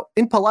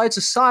 in polite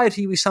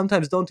society, we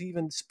sometimes don't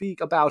even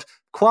speak about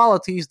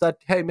qualities that,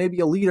 hey, maybe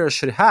a leader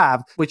should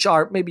have, which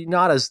are maybe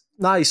not as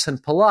nice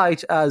and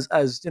polite as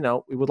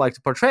we would like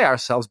to portray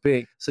ourselves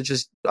being, such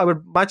as I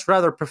would much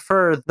rather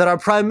prefer that our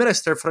prime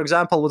minister, for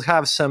example, would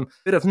have some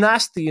bit of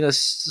nastiness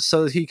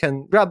so that he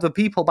can grab the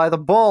people by the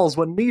balls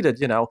when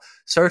needed,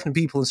 certain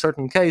people in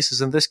certain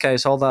cases, in this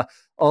case, all the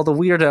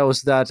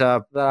weirdos that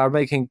are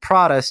making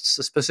protests,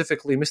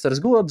 specifically Mr.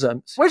 Zgubza.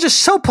 We're just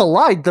so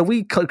polite that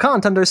we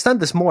can't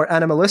understand this more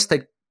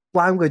animalistic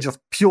language of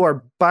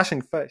pure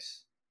bashing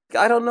face.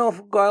 I don't know if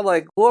a guy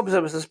like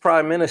Zgubza is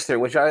prime minister,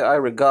 which I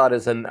regard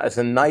as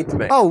a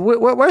nightmare. Oh,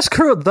 we're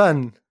screwed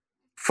then.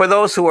 For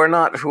those who are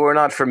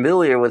not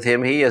familiar with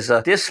him, he is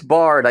a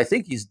disbarred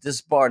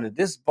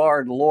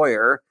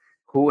lawyer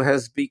who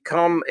has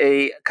become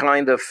a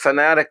kind of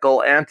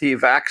fanatical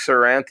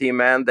anti-vaxxer,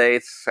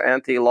 anti-mandates,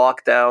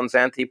 anti-lockdowns,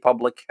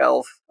 anti-public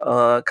health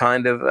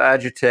kind of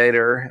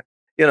agitator,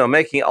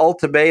 making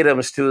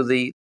ultimatums to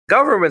the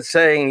government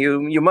saying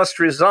you must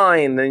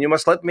resign and you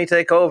must let me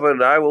take over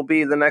and I will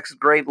be the next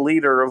great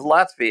leader of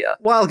Latvia.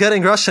 While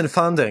getting Russian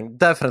funding,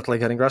 definitely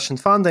getting Russian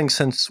funding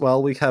since,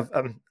 well, we have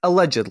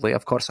allegedly,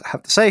 of course I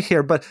have to say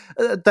here, but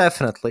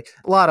definitely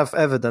a lot of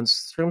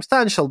evidence,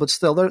 circumstantial, but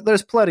still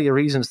there's plenty of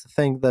reasons to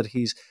think that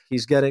he's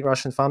getting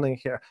Russian funding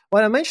here.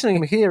 What I'm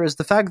mentioning here is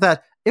the fact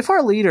that if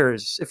our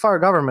leaders, if our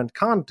government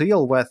can't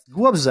deal with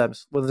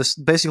this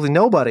basically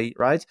nobody,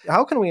 right?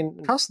 How can we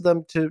trust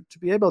them to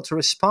be able to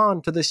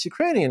respond to this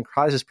Ukrainian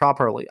crisis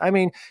properly? I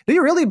mean, do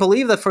you really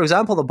believe that, for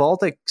example, the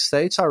Baltic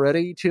states are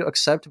ready to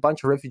accept a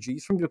bunch of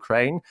refugees from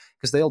Ukraine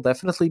because they'll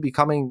definitely be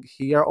coming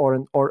here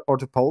or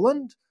to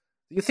Poland?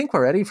 Do you think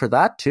we're ready for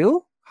that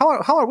too?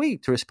 How are we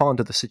to respond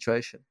to the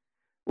situation?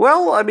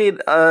 Well, I mean,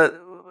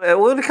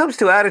 when it comes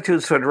to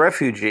attitudes toward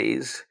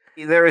refugees,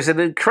 there is an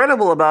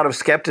incredible amount of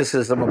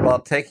skepticism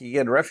about taking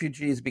in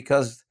refugees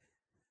because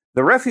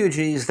the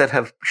refugees that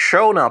have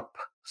shown up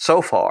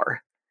so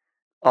far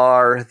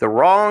are the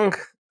wrong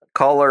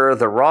color,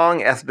 the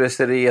wrong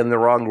ethnicity, and the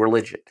wrong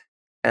religion.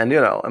 And,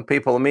 and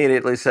people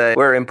immediately say,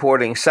 we're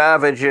importing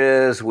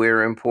savages,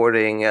 we're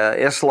importing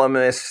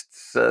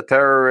Islamists,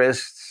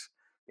 terrorists,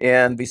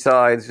 and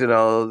besides,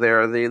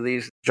 there are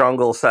these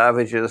jungle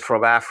savages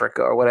from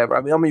Africa or whatever.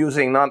 I mean, I'm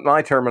using not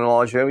my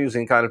terminology, I'm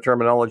using kind of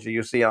terminology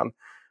you see on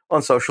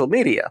social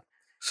media.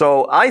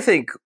 So I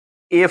think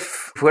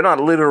if we're not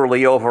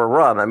literally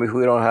overrun, I mean, if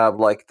we don't have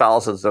like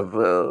thousands of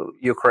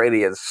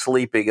Ukrainians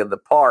sleeping in the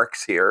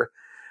parks here,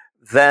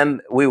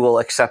 then we will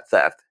accept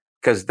that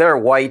because they're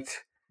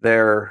white.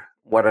 They're,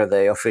 what are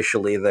they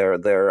officially?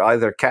 They're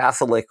either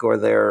Catholic or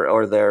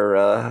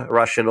they're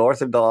Russian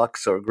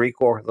Orthodox or Greek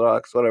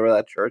Orthodox, whatever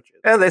that church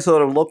is. And they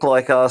sort of look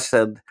like us.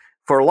 And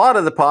for a lot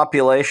of the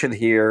population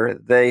here,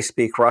 they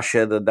speak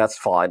Russian, and that's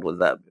fine with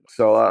them.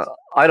 So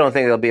I don't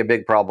think there'll be a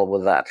big problem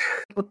with that.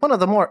 But one of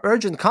the more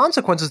urgent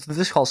consequences to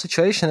this whole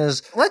situation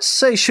is, let's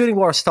say shooting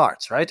war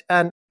starts, right?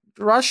 And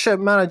Russia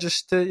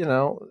manages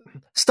to,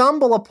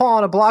 stumble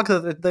upon a block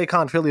that they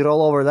can't really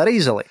roll over that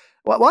easily.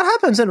 What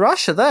happens in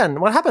Russia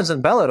then? What happens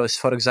in Belarus,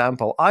 for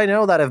example? I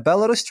know that if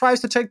Belarus tries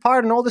to take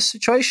part in all this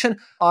situation,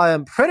 I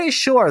am pretty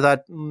sure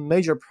that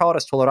major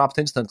protests will erupt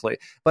instantly.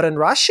 But in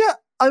Russia,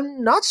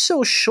 I'm not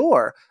so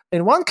sure.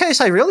 In one case,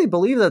 I really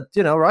believe that,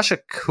 Russia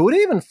could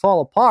even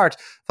fall apart.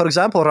 For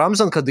example,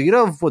 Ramzan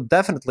Kadyrov would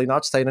definitely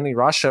not stay in any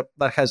Russia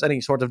that has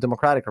any sort of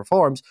democratic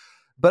reforms.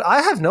 But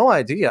I have no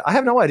idea. I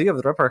have no idea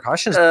of the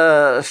repercussions.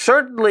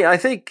 Certainly, I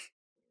think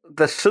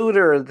the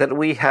sooner that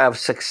we have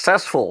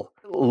successful,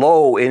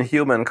 low in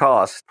human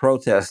cost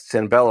protests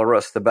in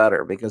Belarus, the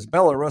better. Because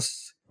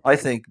I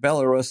think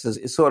Belarus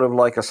is sort of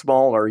like a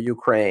smaller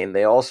Ukraine.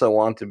 They also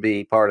want to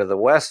be part of the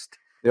West.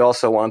 They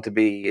also want to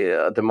be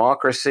a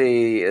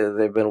democracy.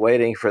 They've been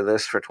waiting for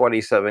this for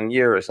 27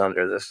 years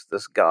under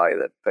this guy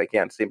that they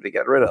can't seem to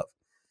get rid of.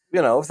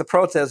 If the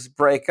protests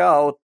break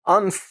out,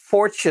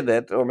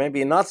 unfortunate or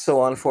maybe not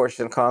so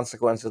unfortunate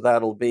consequence of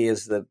that will be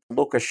is that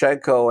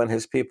Lukashenko and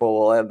his people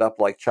will end up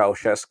like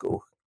Ceausescu.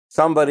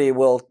 Somebody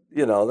will,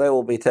 they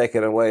will be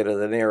taken away to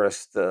the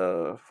nearest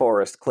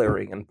forest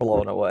clearing and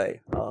blown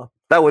away.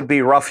 That would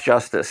be rough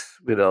justice.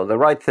 The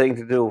right thing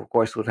to do, of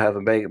course, would have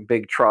a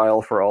big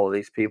trial for all of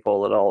these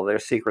people and all of their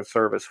Secret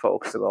Service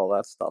folks and all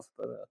that stuff.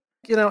 But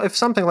if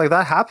something like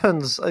that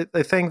happens,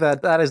 I think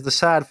that is the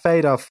sad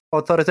fate of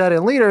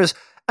authoritarian leaders.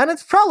 And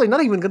it's probably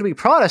not even going to be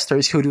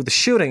protesters who do the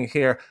shooting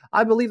here.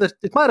 I believe that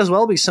it might as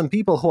well be some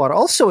people who are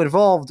also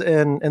involved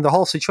in the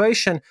whole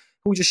situation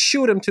who just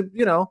shoot him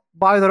to,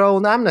 buy their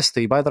own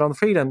amnesty, buy their own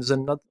freedoms.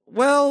 And not...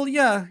 Well,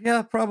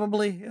 yeah,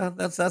 probably.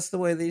 That's the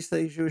way these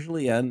things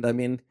usually end. I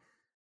mean,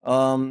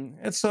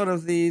 it's sort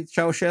of the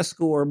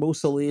Ceausescu or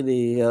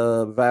Mussolini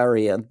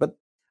variant, but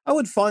I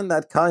would find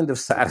that kind of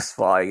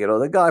satisfying.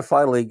 The guy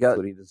finally got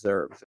what he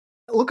deserves.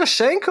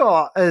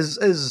 Lukashenko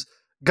is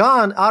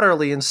gone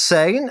utterly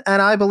insane,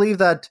 and I believe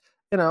that,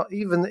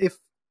 even if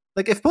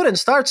Putin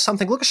starts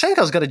something,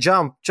 Lukashenko's going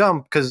to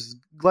jump, because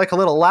like a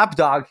little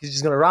lapdog, he's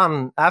just going to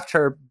run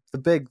after the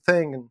big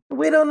thing. And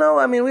we don't know.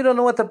 I mean, we don't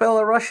know what the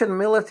Belarusian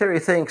military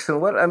thinks,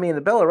 and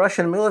the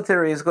Belarusian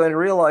military is going to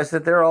realize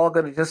that they're all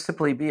going to just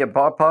simply be a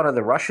part of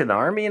the Russian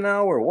army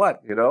now, or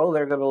what? They're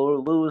going to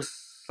lose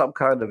some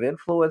kind of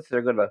influence.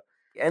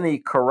 Any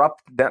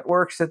corrupt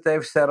networks that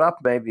they've set up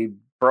may be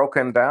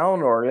broken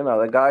down, or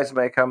the guys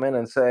may come in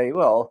and say,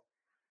 well,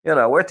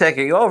 we're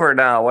taking over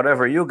now,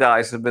 whatever you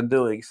guys have been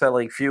doing,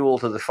 selling fuel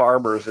to the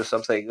farmers or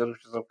something,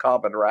 which is a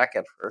common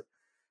racket for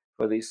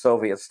these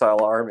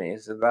Soviet-style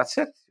armies, and that's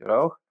it,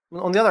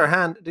 On the other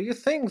hand, do you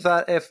think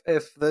that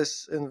if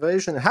this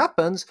invasion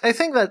happens, I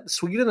think that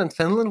Sweden and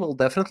Finland will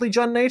definitely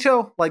join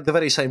NATO, like the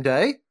very same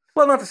day?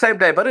 Well, not the same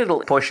day, but it'll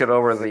push it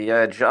over the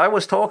edge. I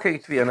was talking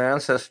to an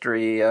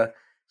ancestry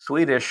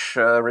Swedish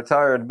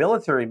retired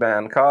military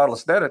man, Karl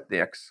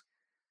Sneretnieks,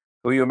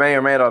 who you may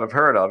or may not have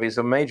heard of. He's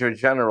a major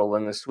general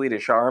in the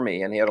Swedish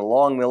army, and he had a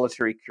long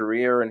military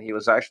career, and he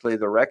was actually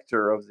the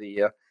rector of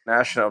the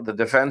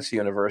Defense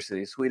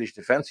University, Swedish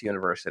Defense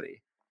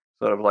University,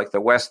 sort of like the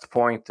West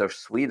Point of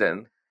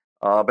Sweden.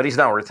 But he's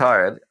now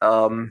retired.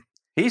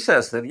 He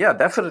says that, yeah,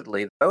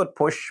 definitely, that would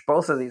push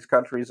both of these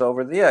countries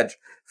over the edge.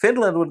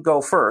 Finland would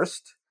go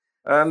first,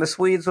 and the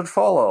Swedes would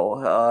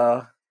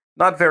follow.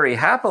 Not very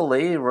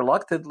happily,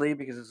 reluctantly,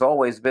 because it's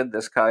always been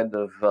this kind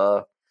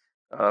of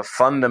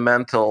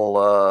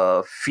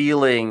fundamental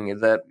feeling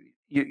that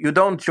you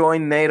don't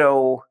join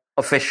NATO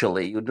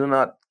officially. You do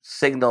not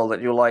signal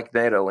that you like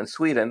NATO in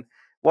Sweden,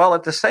 while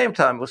at the same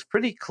time it was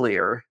pretty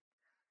clear,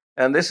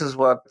 and this is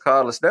what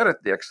Carlos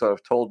Neretniek sort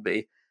of told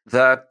me,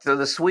 that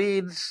the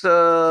Swedes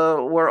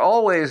were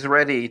always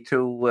ready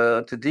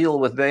to deal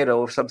with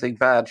NATO if something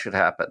bad should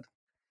happen.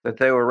 That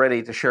they were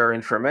ready to share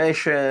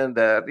information,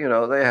 that,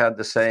 they had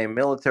the same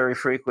military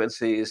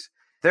frequencies.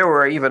 There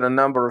were even a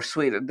number of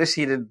this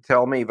he didn't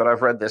tell me, but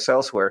I've read this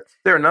elsewhere.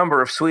 There are a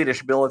number of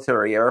Swedish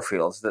military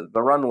airfields that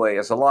the runway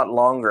is a lot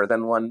longer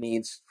than one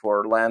needs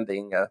for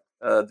landing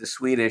the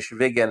Swedish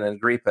Viggen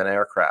and Gripen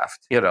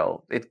aircraft.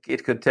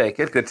 It could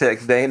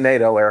take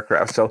NATO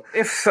aircraft. So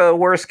if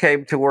worse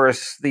came to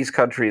worse, these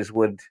countries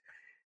would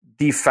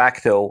de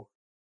facto,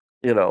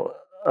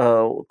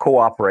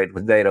 cooperate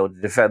with NATO to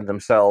defend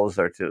themselves,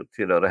 or to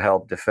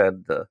help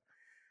defend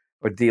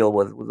or deal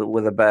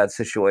with a bad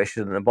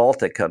situation in the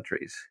Baltic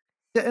countries.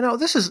 Yeah,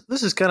 this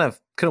is kind of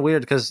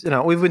weird because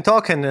we've been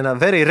talking in a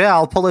very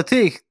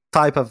realpolitik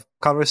type of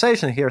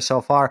conversation here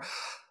so far.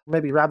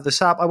 Maybe wrap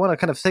this up. I want to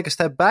kind of take a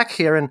step back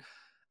here and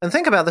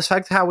think about this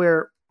fact how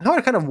we're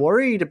kind of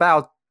worried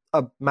about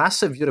a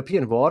massive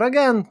European war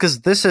again,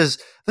 because this is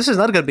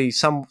not going to be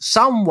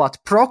somewhat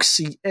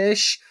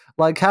proxy-ish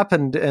like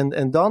happened in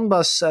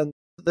Donbass, and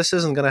this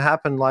isn't going to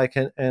happen like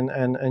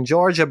in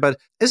Georgia. But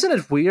isn't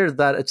it weird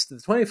that it's the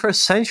 21st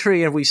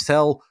century and we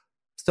still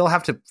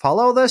have to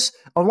follow this?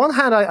 On one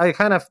hand, I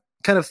kind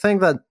of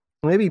think that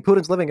maybe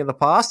Putin's living in the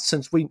past,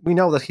 since we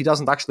know that he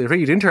doesn't actually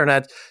read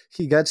internet.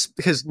 He gets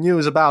his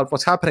news about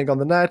what's happening on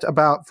the net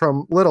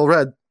from little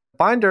red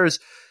binders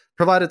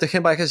provided to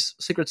him by his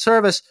Secret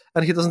Service,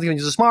 and he doesn't even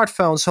use a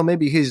smartphone. So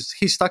maybe he's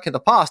stuck in the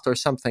past or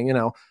something,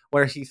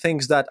 where he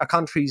thinks that a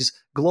country's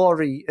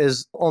glory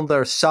is on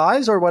their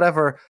size or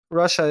whatever.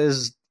 Russia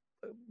is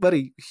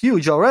very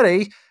huge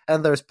already,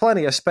 and there's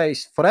plenty of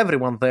space for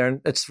everyone there,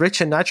 and it's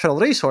rich in natural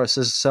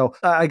resources. So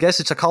I guess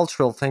it's a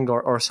cultural thing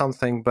or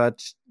something,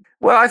 but...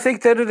 Well, I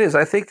think that it is.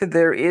 I think that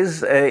there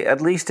is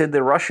at least in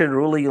the Russian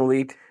ruling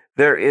elite,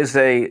 there is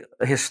a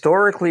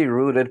historically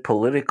rooted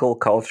political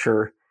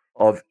culture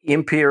of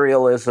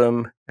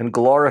imperialism and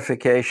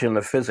glorification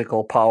of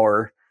physical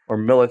power or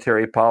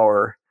military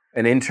power,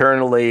 and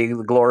internally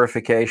the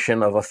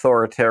glorification of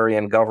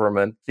authoritarian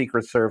government,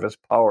 Secret Service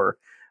power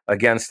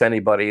against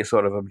anybody who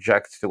sort of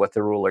objects to what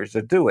the rulers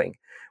are doing,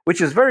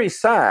 which is very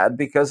sad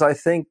because I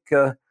think,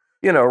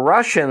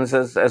 Russians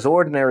as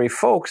ordinary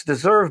folks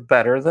deserve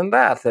better than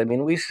that. I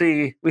mean, we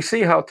see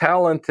how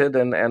talented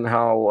and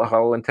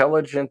how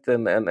intelligent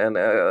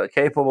and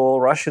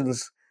capable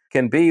Russians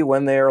can be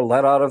when they're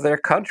let out of their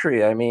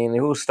country. I mean,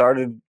 who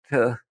started?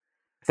 I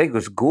think it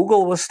was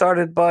Google was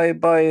started by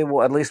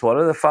at least one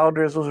of the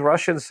founders was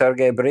Russian,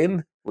 Sergey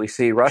Brin. We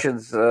see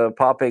Russians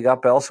popping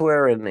up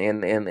elsewhere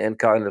in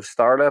kind of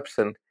startups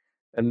and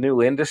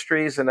new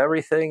industries and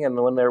everything.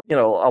 And when they're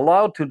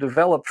allowed to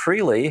develop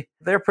freely,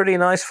 they're pretty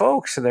nice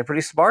folks and they're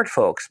pretty smart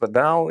folks. But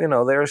now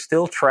they're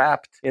still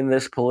trapped in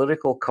this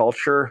political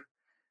culture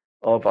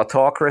of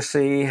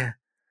autocracy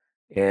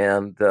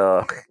and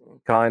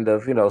kind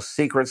of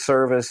Secret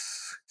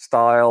Service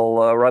style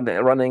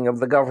running of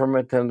the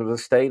government and of the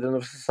state and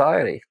of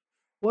society.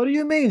 What do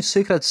you mean,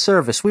 Secret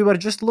Service? We were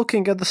just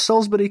looking at the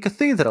Salisbury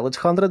Cathedral. It's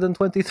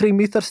 123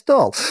 meters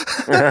tall.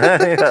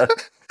 Yeah.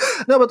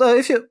 No, but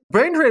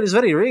brain drain is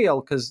very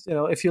real because,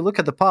 if you look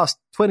at the past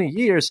 20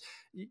 years,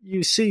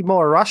 you see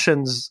more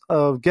Russians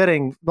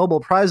getting Nobel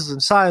Prizes in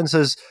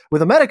sciences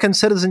with American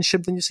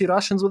citizenship than you see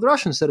Russians with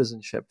Russian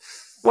citizenship.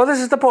 Well,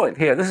 this is the point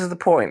here. This is the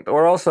point.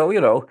 Or also,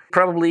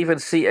 probably even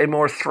see a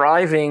more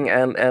thriving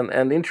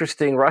and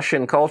interesting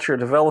Russian culture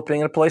developing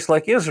in a place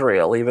like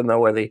Israel, even though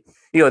where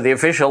the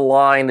official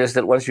line is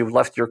that once you've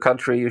left your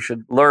country, you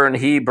should learn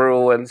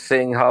Hebrew and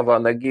sing Hava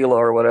Nagila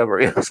or whatever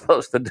you're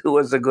supposed to do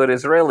as a good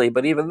Israeli.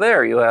 But even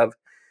there, you have,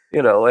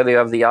 and you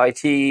have the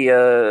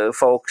IT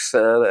folks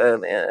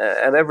and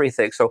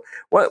everything. So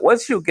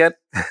once you get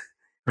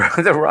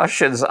the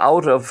Russians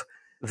out of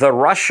the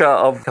Russia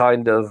of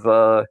kind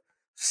of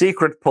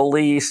secret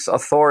police,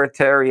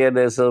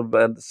 authoritarianism,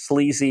 and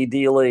sleazy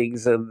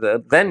dealings, and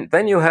then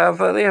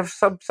they have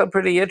some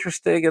pretty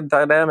interesting and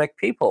dynamic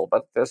people.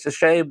 But it's a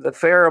shame that a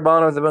fair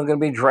amount of them are going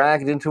to be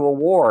dragged into a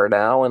war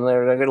now, and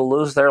they're going to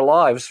lose their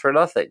lives for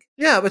nothing.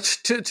 Yeah, but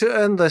to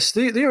end this,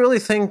 do you really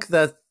think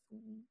that?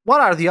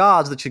 What are the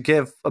odds that you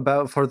give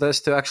for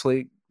this to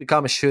actually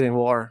become a shooting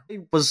war? I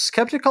was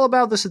skeptical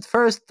about this at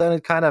first, then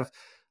it kind of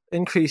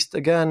increased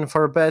again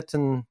for a bit,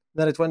 and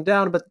then it went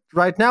down. But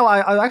right now,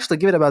 I actually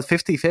give it about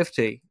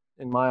 50-50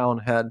 in my own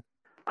head.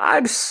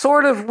 I'm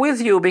sort of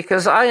with you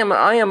because I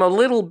am a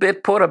little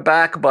bit put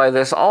aback by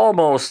this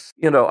almost,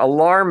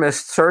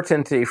 alarmist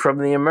certainty from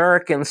the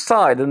American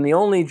side. And the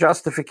only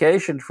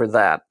justification for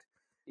that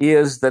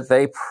is that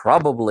they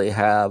probably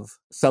have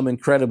some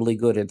incredibly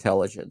good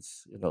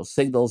intelligence,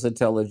 signals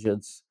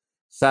intelligence,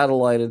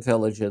 satellite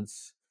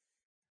intelligence,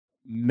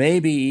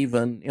 maybe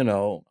even,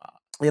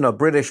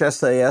 British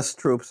SAS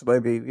troops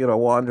maybe,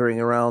 wandering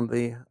around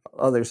the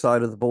other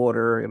side of the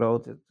border,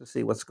 to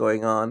see what's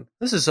going on.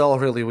 This is all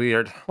really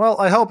weird. Well,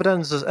 I hope it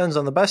ends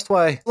on the best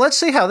way. Let's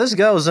see how this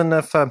goes, and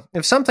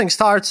if something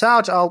starts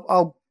out,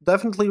 I'll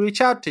definitely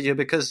reach out to you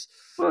because.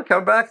 Well,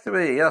 come back to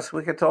me. Yes,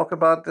 we can talk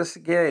about this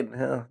again.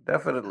 Yeah,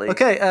 definitely.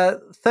 Okay.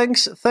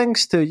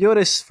 Thanks to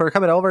Juris for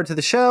coming over to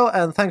the show,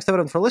 and thanks to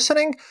everyone for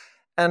listening.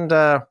 And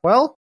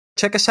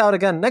check us out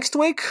again next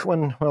week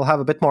when we'll have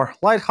a bit more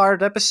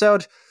lighthearted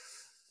episode.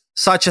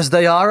 Such as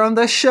they are on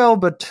this show,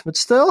 but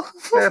still.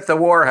 If the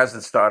war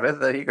hasn't started,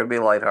 then you can be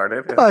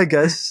lighthearted. Yeah. I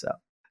guess so.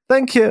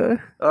 Thank you.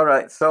 All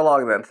right, so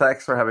long then.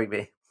 Thanks for having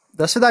me.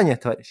 До свидания,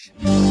 товарищ.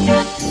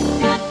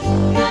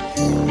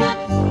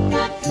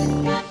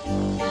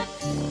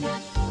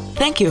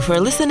 Thank you for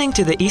listening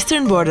to the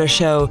Eastern Border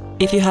Show.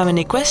 If you have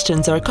any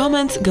questions or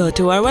comments, go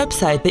to our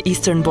website,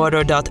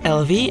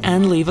 theeasternborder.lv,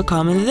 and leave a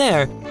comment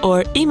there.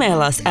 Or email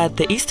us at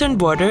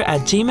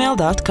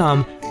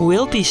theeasternborder@gmail.com.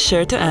 We'll be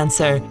sure to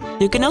answer.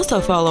 You can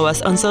also follow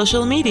us on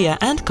social media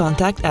and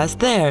contact us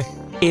there.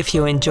 If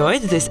you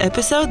enjoyed this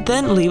episode,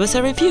 then leave us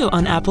a review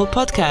on Apple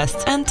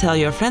Podcasts and tell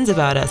your friends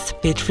about us.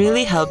 It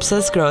really helps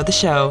us grow the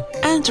show.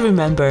 And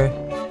remember,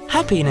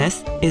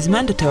 happiness is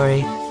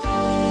mandatory.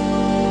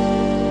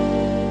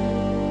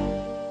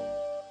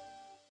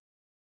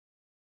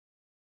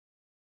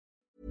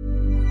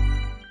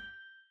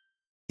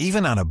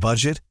 Even on a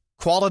budget,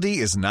 quality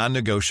is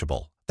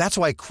non-negotiable. That's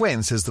why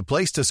Quince is the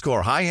place to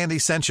score high-end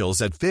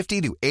essentials at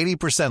 50 to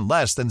 80%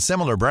 less than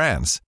similar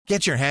brands.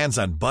 Get your hands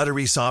on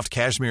buttery soft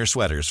cashmere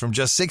sweaters from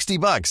just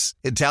 $60,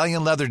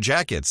 Italian leather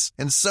jackets,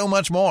 and so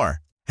much more.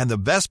 And the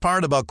best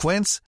part about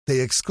Quince,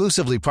 they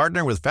exclusively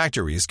partner with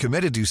factories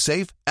committed to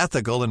safe,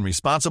 ethical, and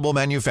responsible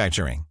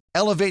manufacturing.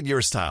 Elevate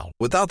your style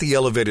without the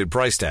elevated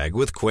price tag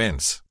with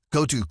Quince.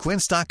 Go to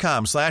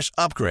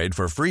quince.com/upgrade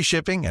for free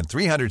shipping and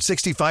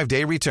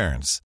 365-day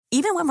returns.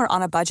 Even when we're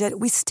on a budget,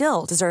 we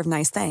still deserve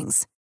nice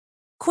things.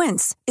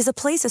 Quince is a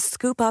place to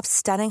scoop up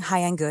stunning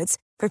high-end goods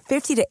for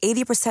 50 to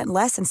 80%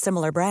 less than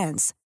similar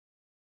brands.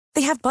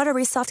 They have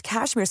buttery soft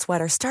cashmere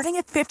sweaters starting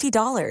at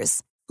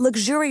 $50,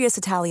 luxurious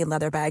Italian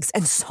leather bags,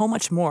 and so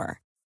much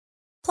more.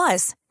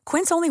 Plus,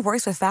 Quince only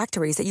works with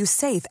factories that use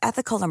safe,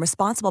 ethical, and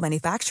responsible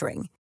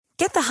manufacturing.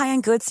 Get the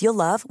high-end goods you'll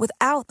love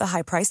without the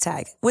high price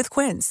tag with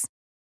Quince.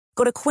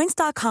 Go to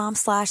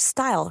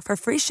quince.com/style for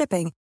free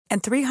shipping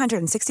and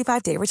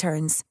 365-day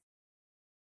returns.